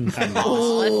Rubbish Companions.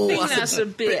 I think that's a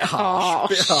bit harsh.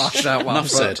 Bit harsh, that one. Enough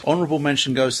said. Honourable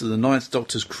mention goes to the Ninth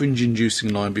Doctor's cringe-inducing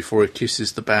line before he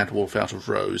kisses the bad wolf out of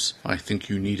Rose. I think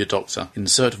you need a doctor.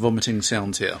 Insert vomiting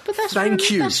sounds here. But that's Thank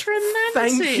you. That's romantic.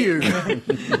 Thank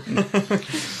you.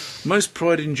 Most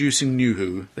pride-inducing New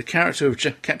Who, the character of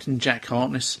Captain Jack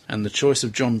Harkness and the choice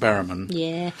of John Barrowman.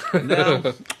 Yeah.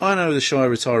 Now, I know the shy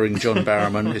retiring John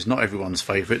Barrowman is not everyone's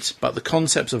favourite, but the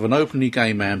concept of an openly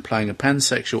gay man playing a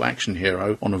pansexual action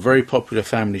hero on a very popular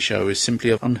family show is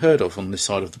simply unheard of on this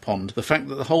side of the pond. The fact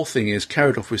that the whole thing is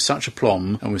carried off with such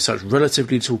aplomb and with such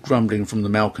relatively little grumbling from the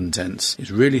malcontents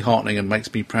is really heartening and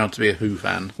makes me proud to be a Who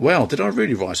fan. Well, did I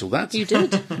really write all that? You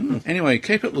did. Anyway,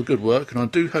 keep up the good work, and I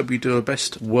do hope you do a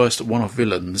best, worst first one-off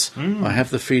villains. I have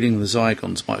the feeling the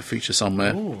Zygons might feature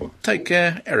somewhere. Take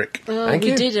care, Eric. Thank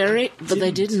we you. did, Eric, but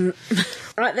they didn't.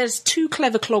 Right, there's 2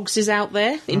 clever clogses out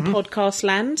there in podcast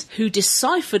land who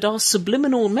deciphered our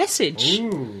subliminal message.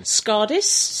 Scardis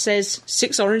says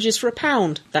 6 oranges for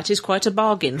 £1. That is quite a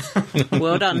bargain.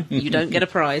 Well done. You don't get a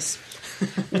prize.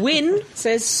 Win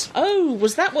says, oh,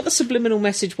 was that what the subliminal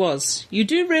message was? You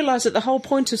do realise that the whole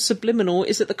point of subliminal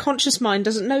is that the conscious mind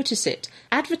doesn't notice it.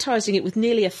 Advertising it with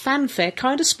nearly a fanfare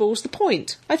kind of spoils the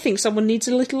point. I think someone needs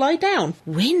a little lie down.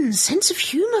 Win, sense of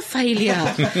humour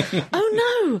failure.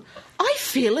 Oh no, I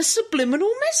feel a subliminal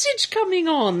message coming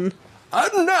on.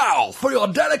 And now, for your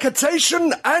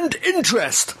delectation and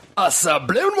interest, a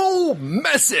subliminal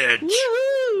message.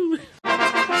 Woohoo!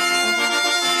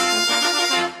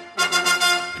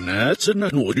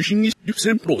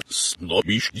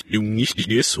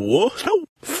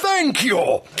 Thank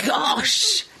you.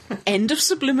 Gosh! End of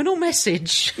subliminal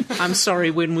message. I'm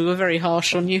sorry, Win, we were very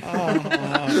harsh on you.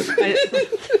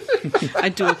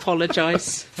 I do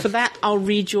apologise. For that, I'll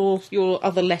read your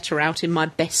other letter out in my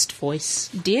best voice.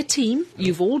 Dear team,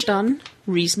 you've all done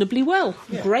reasonably well.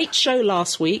 Yeah. Great show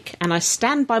last week, and I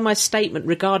stand by my statement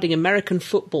regarding American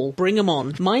football. Bring 'em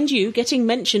on. Mind you, getting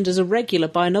mentioned as a regular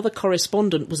by another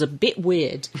correspondent was a bit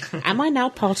weird. Am I now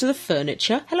part of the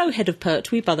furniture? Hello, head of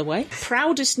Pertwee, by the way.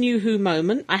 Proudest New Who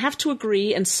moment. I have to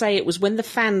agree and say it was when the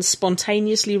fans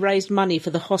spontaneously raised money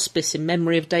for the hospice in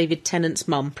memory of David Tennant's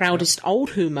mum. Proudest Old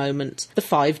Who moment. The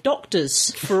 5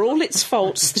 Doctors. For all its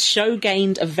faults, the show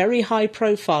gained a very high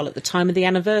profile at the time of the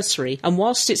anniversary, and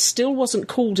whilst it still wasn't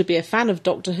cool to be a fan of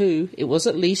Doctor Who, it was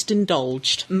at least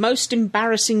indulged. Most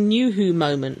embarrassing New Who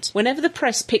moment. Whenever the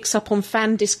press picks up on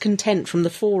fan discontent from the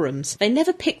forums, they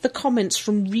never pick the comments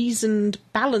from reasoned,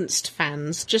 balanced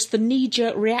fans, just the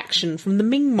knee-jerk reaction from the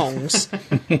Ming Mongs.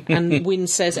 And Win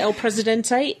says, El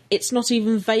Presidente, it's not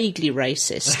even vaguely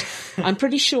racist. I'm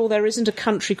pretty sure there isn't a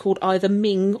country called either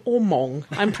Ming or Mong.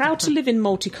 I'm proud to live in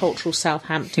multicultural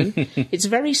Southampton. It's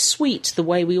very sweet the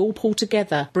way we all pull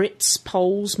together. Brits,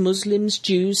 Poles, Muslims,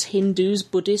 Jews, Hindus,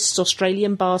 Buddhists,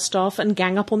 Australian bar staff, and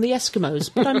gang up on the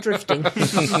Eskimos. But I'm drifting.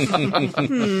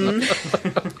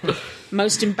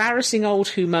 Most embarrassing Old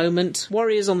Who moment.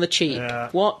 Warriors on the cheek. Yeah.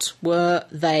 What were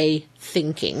they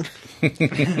thinking?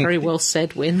 Very well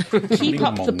said, Win. Keep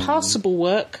up the passable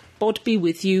work. God be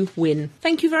with you, Win.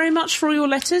 Thank you very much for all your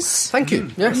letters. Thank you.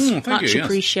 Yes. Much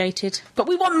appreciated. But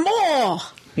we want more!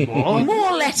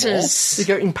 More letters. You're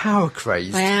getting power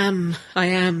crazed. I am.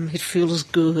 It feels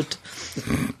good.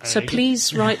 So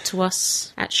please write to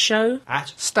us at show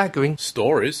At Staggering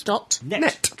Stories.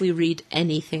 net. We read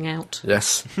anything out.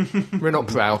 Yes. We're not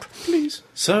proud. Please.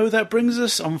 So that brings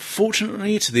us,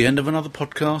 unfortunately, to the end of another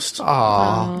podcast.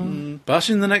 But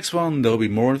in the next one, there'll be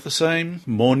more of the same.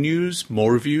 More news,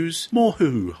 more reviews, more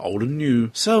Who, old and new.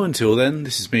 So until then,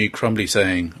 this is me, Crumbly,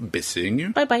 saying, be seeing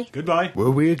you. Bye-bye. Goodbye.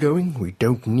 Where we're going, we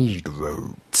don't need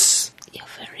roads. You're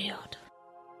very odd.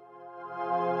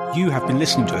 You have been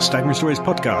listening to a Staggering Stories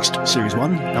podcast, Series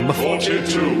 1, Number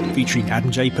 42, featuring Adam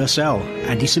J. Purcell,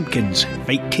 Andy Simpkins,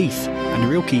 Fake Keith, and the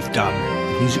real Keith Dunn.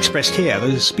 The views expressed here, those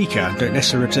of the speaker, don't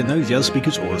necessarily represent those of the other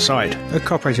speakers or the side. No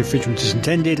copyright infringement is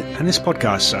intended, and this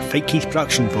podcast is a Fake Keith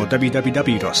production for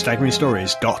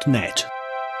www.staggeringstories.net.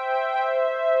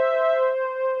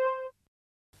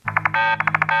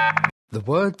 The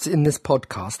words in this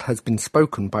podcast has been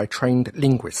spoken by trained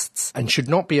linguists and should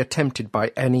not be attempted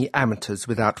by any amateurs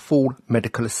without full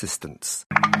medical assistance.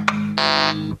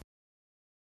 I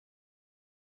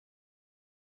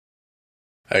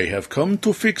have come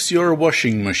to fix your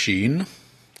washing machine.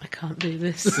 I can't do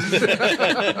this.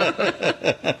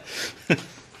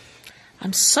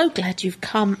 I'm so glad you've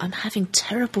come. I'm having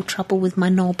terrible trouble with my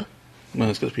knob. Well,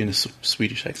 it's got to be in a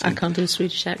Swedish accent. I can't do a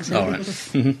Swedish accent. All right.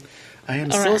 I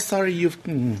am so sorry you've...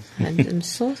 I'm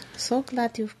so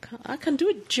glad you've come. I can do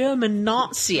a German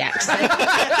Nazi accent.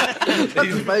 That's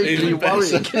vaguely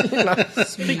worrying.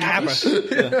 Speak ABBA.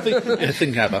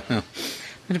 Think ABBA. Yeah. I'm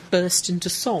going to burst into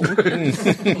song. Not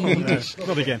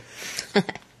again.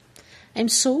 I'm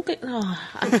so glad... Oh,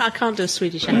 I can't do a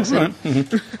Swedish accent.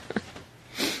 Right.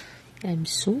 I'm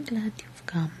so glad you've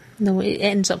come. No, it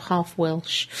ends up half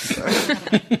Welsh.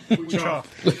 Which are?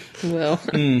 Well...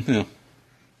 Yeah.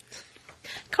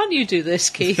 Can't you do this,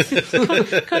 Keith?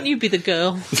 Can't you be the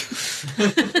girl?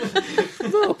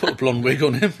 I'll put a blonde wig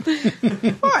on him.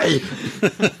 Why?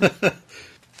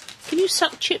 Can you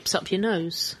suck chips up your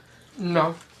nose?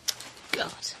 No.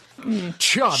 God.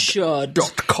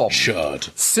 Chud.com. Chud.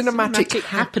 Cinematic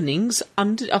happenings.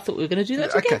 I thought we were going to do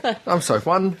that together. Okay. I'm sorry.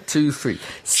 1, 2, 3.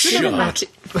 Cinematic.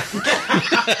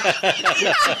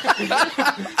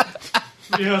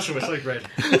 Yeah, that's what I read.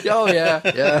 Oh,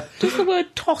 yeah. Does the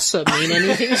word tosser mean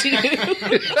anything to you?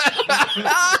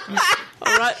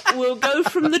 All right, we'll go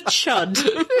from the chud.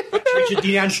 Richard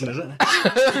D. Anson, is it?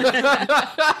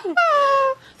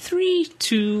 3,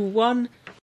 2, 1.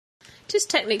 It is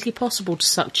technically possible to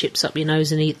suck chips up your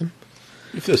nose and eat them.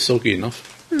 If they're soggy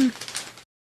enough.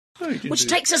 Which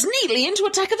takes us neatly into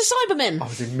Attack of the Cybermen. I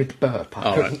was in mid-burp.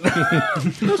 All right.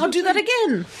 I'll do that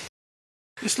again.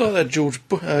 It's like that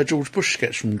George Bush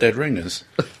sketch from Dead Ringers.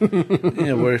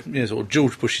 Where sort of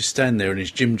George Bush is standing there in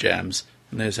his gym jams,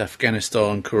 and there's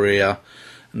Afghanistan, Korea,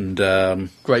 and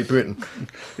Great Britain.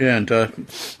 yeah, and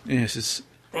it says,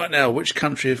 right now, which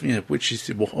country? Which is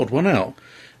the odd one out?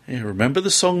 Yeah, remember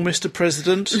the song, Mr.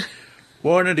 President?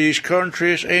 One of these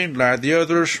countries ain't like the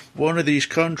others. One of these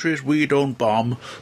countries we don't bomb.